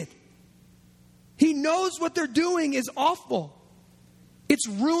wicked. He knows what they're doing is awful. It's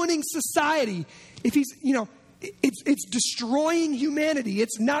ruining society. If he's, it's destroying humanity.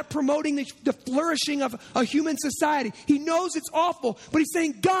 It's not promoting the flourishing of a human society. He knows it's awful, but he's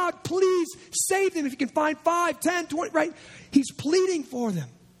saying, God, please save them. If you can find 5, 10, 20, right? He's pleading for them.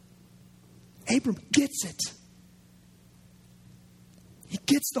 Abram gets it. He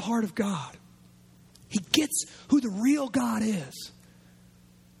gets the heart of God. He gets who the real God is.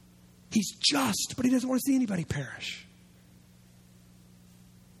 He's just, but he doesn't want to see anybody perish.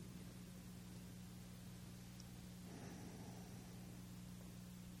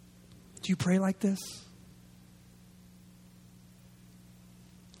 Do you pray like this?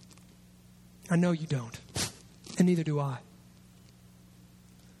 I know you don't, and neither do I.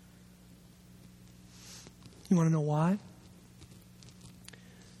 You want to know why?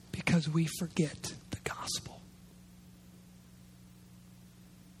 Because we forget the gospel.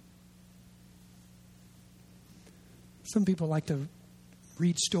 Some people like to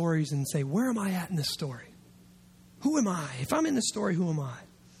read stories and say, where am I at in this story? Who am I? If I'm in this story, who am I?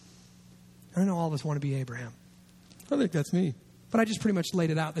 I know all of us want to be Abraham. I think that's me. But I just pretty much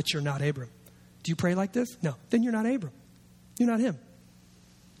laid it out that you're not Abram. Do you pray like this? No. Then you're not Abram. You're not him.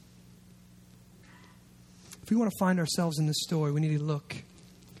 If we want to find ourselves in this story, we need to look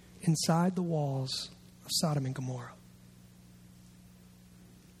inside the walls of Sodom and Gomorrah.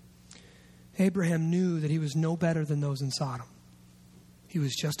 Abraham knew that he was no better than those in Sodom. He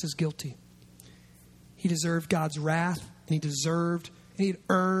was just as guilty. He deserved God's wrath, and he had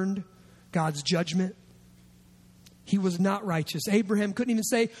earned God's judgment. He was not righteous. Abraham couldn't even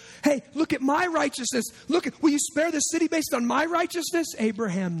say, hey, look at my righteousness. Will you spare this city based on my righteousness?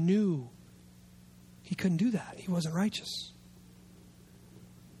 Abraham knew he couldn't do that. He wasn't righteous.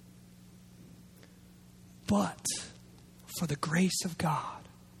 But for the grace of God,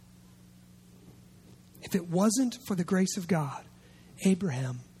 if it wasn't for the grace of God,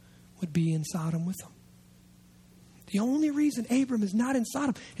 Abraham would be in Sodom with them. The only reason Abram is not in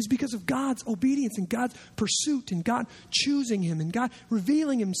Sodom is because of God's obedience and God's pursuit and God choosing him and God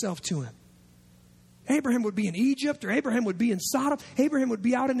revealing himself to him. Abraham would be in Egypt, or Abraham would be in Sodom. Abraham would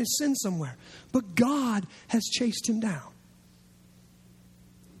be out in his sin somewhere. But God has chased him down.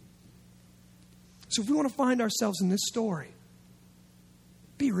 So if we want to find ourselves in this story,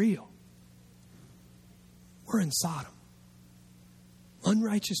 be real. We're in Sodom.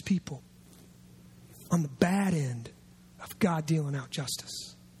 Unrighteous people on the bad end of God dealing out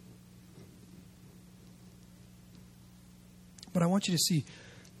justice. But I want you to see,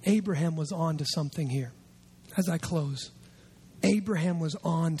 Abraham was on to something here. As I close, Abraham was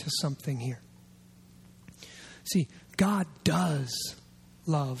on to something here. See, God does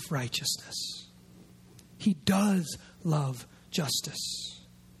love righteousness. He does love justice.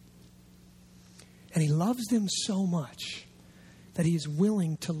 And he loves them so much that he is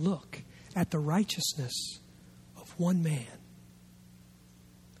willing to look at the righteousness of one man.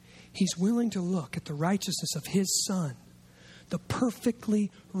 He's willing to look at the righteousness of his Son, the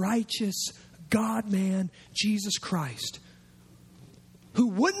perfectly righteous God-man, Jesus Christ, who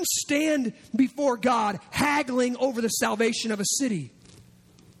wouldn't stand before God haggling over the salvation of a city,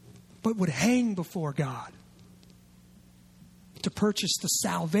 but would hang before God to purchase the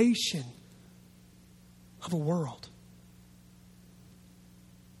salvation of a world.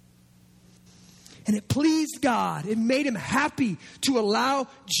 And it pleased God. It made him happy to allow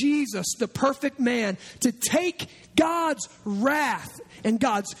Jesus, the perfect man, to take God's wrath and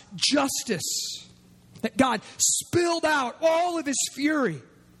God's justice. That God spilled out all of his fury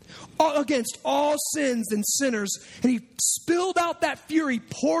against all sins and sinners. And he spilled out that fury,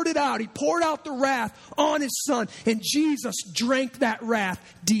 poured it out. He poured out the wrath on his Son. And Jesus drank that wrath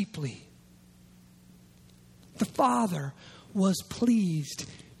deeply. The Father was pleased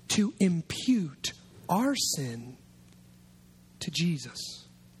to impute our sin to Jesus.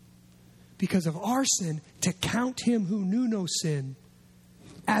 Because of our sin, to count him who knew no sin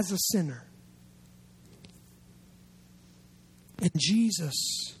as a sinner. And Jesus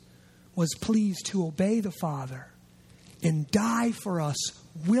was pleased to obey the Father and die for us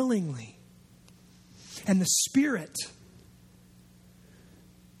willingly. And the Spirit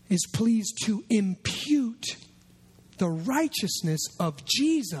is pleased to impute the righteousness of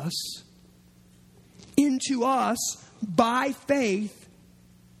Jesus into us by faith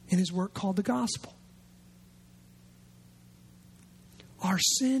in his work called the gospel. Our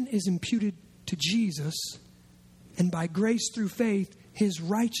sin is imputed to Jesus, and by grace through faith, his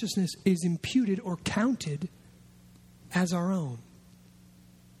righteousness is imputed or counted as our own.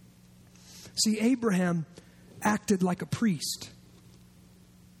 See, Abraham acted like a priest.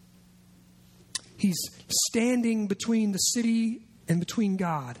 He's standing between the city and between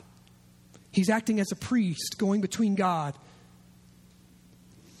God. He's acting as a priest, going between God.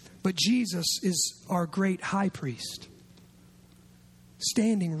 But Jesus is our great high priest,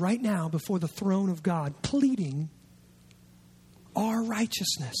 standing right now before the throne of God, pleading our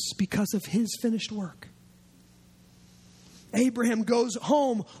righteousness because of his finished work. Abraham goes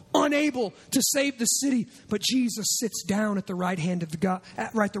home unable to save the city, but Jesus sits down at the right hand of God,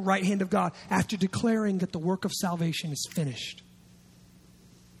 after declaring that the work of salvation is finished.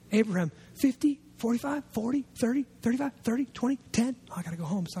 Abraham, 50, 45, 40, 30, 35, 30, 20, 10. Oh, I got to go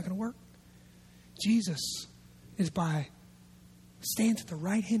home. It's not going to work. Jesus stands at the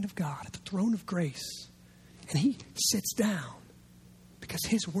right hand of God, at the throne of grace. And he sits down because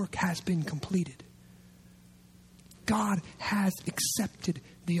his work has been completed. God has accepted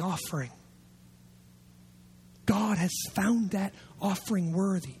the offering. God has found that offering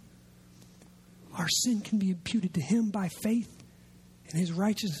worthy. Our sin can be imputed to him by faith, and his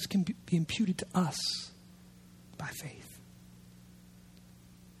righteousness can be imputed to us by faith.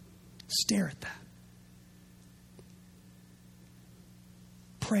 Stare at that.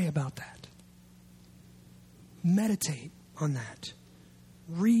 Pray about that. Meditate on that.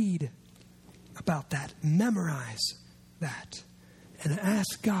 Read about that. Memorize that. And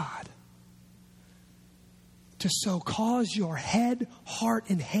ask God to so cause your head, heart,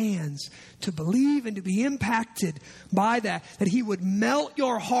 and hands to believe and to be impacted by that he would melt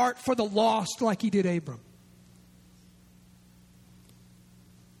your heart for the lost like he did Abram.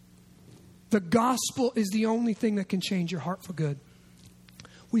 The gospel is the only thing that can change your heart for good.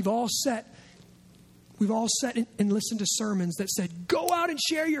 We've all sat and listened to sermons that said, go out and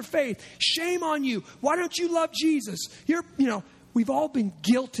share your faith. Shame on you. Why don't you love Jesus? We've all been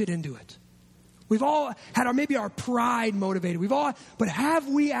guilted into it. We've all had maybe our pride motivated. But have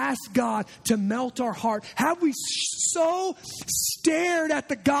we asked God to melt our heart? Have we so stared at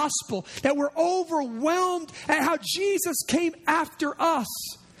the gospel that we're overwhelmed at how Jesus came after us?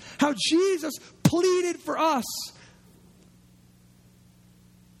 How Jesus pleaded for us?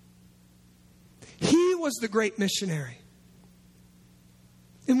 He was the great missionary.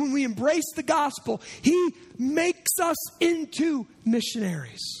 And when we embrace the gospel, he makes us into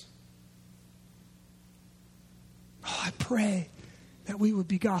missionaries. Oh, I pray that we would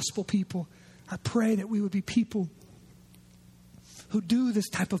be gospel people. I pray that we would be people who do this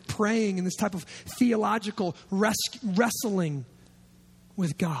type of praying and this type of theological wrestling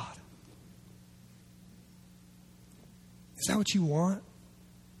with God. Is that what you want?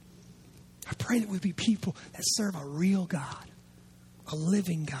 I pray that we'd be people that serve a real God, a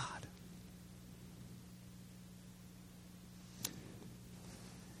living God.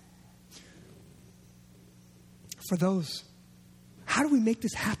 For those, how do we make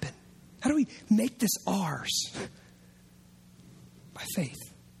this happen? How do we make this ours? By faith.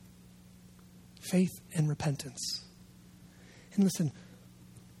 Faith and repentance. And listen,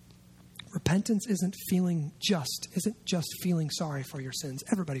 repentance isn't just feeling sorry for your sins.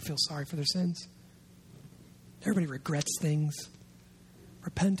 Everybody feels sorry for their sins. Everybody regrets things.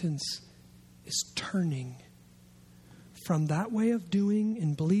 Repentance is turning from that way of doing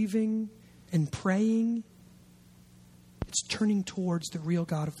and believing and praying. It's turning towards the real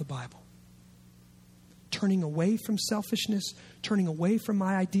God of the Bible. Turning away from selfishness, turning away from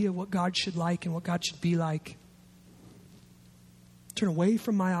my idea of what God should like and what God should be like. Turn away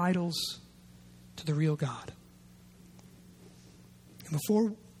from my idols to the real God. And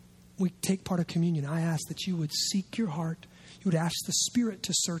before we take part of communion, I ask that you would seek your heart. You would ask the Spirit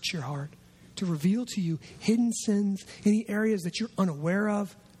to search your heart, to reveal to you hidden sins, any areas that you're unaware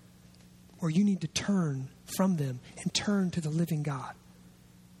of, where you need to turn from them and turn to the living God.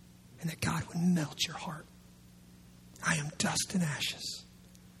 And that God would melt your heart. I am dust and ashes.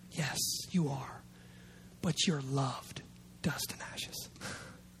 Yes, you are. But you're loved dust and ashes.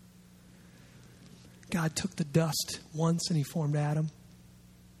 God took the dust once and he formed Adam.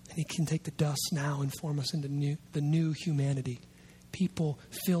 And he can take the dust now and form us into the new humanity. People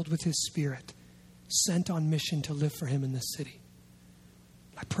filled with his Spirit, sent on mission to live for him in this city.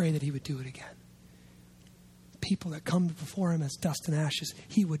 I pray that he would do it again. People that come before him as dust and ashes,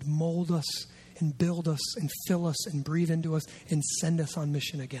 he would mold us and build us and fill us and breathe into us and send us on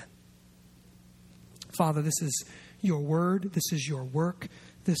mission again. Father, this is your word. This is your work.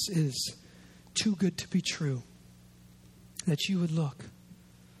 This is too good to be true. That you would look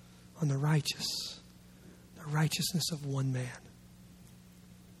on the righteousness of one man,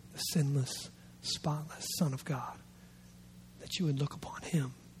 the sinless, spotless Son of God. That you would look upon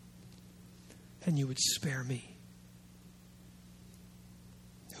him and you would spare me.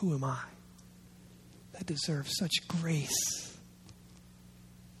 Who am I that deserves such grace?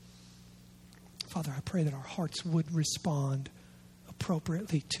 Father, I pray that our hearts would respond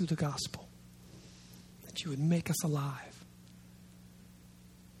appropriately to the gospel. That you would make us alive.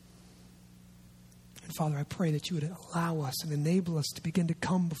 And Father, I pray that you would allow us and enable us to begin to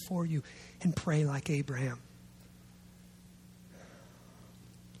come before you and pray like Abraham.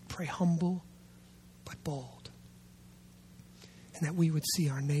 Pray humble but bold. And that we would see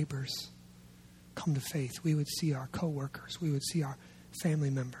our neighbors come to faith. We would see our coworkers. We would see our family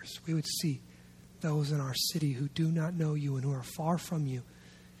members. We would see those in our city who do not know you and who are far from you.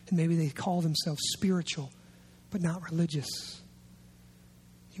 And maybe they call themselves spiritual, but not religious.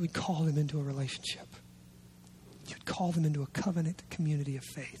 You would call them into a relationship. You would call them into a covenant community of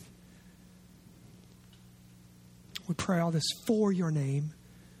faith. We pray all this for your name,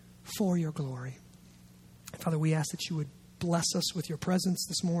 for your glory. Father, we ask that you would bless us with your presence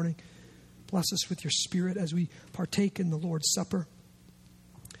this morning. Bless us with your Spirit as we partake in the Lord's Supper.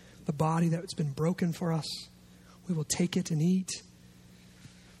 The body that's been broken for us, we will take it and eat.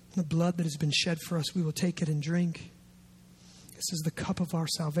 The blood that has been shed for us, we will take it and drink. This is the cup of our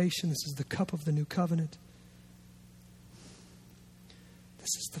salvation. This is the cup of the new covenant.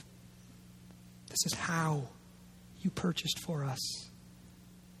 This is how you purchased for us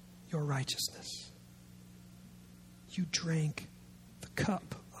your righteousness. You drank the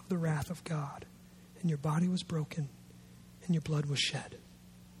cup of the wrath of God, and your body was broken, and your blood was shed.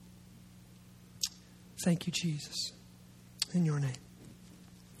 Thank you, Jesus. In your name,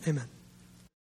 amen.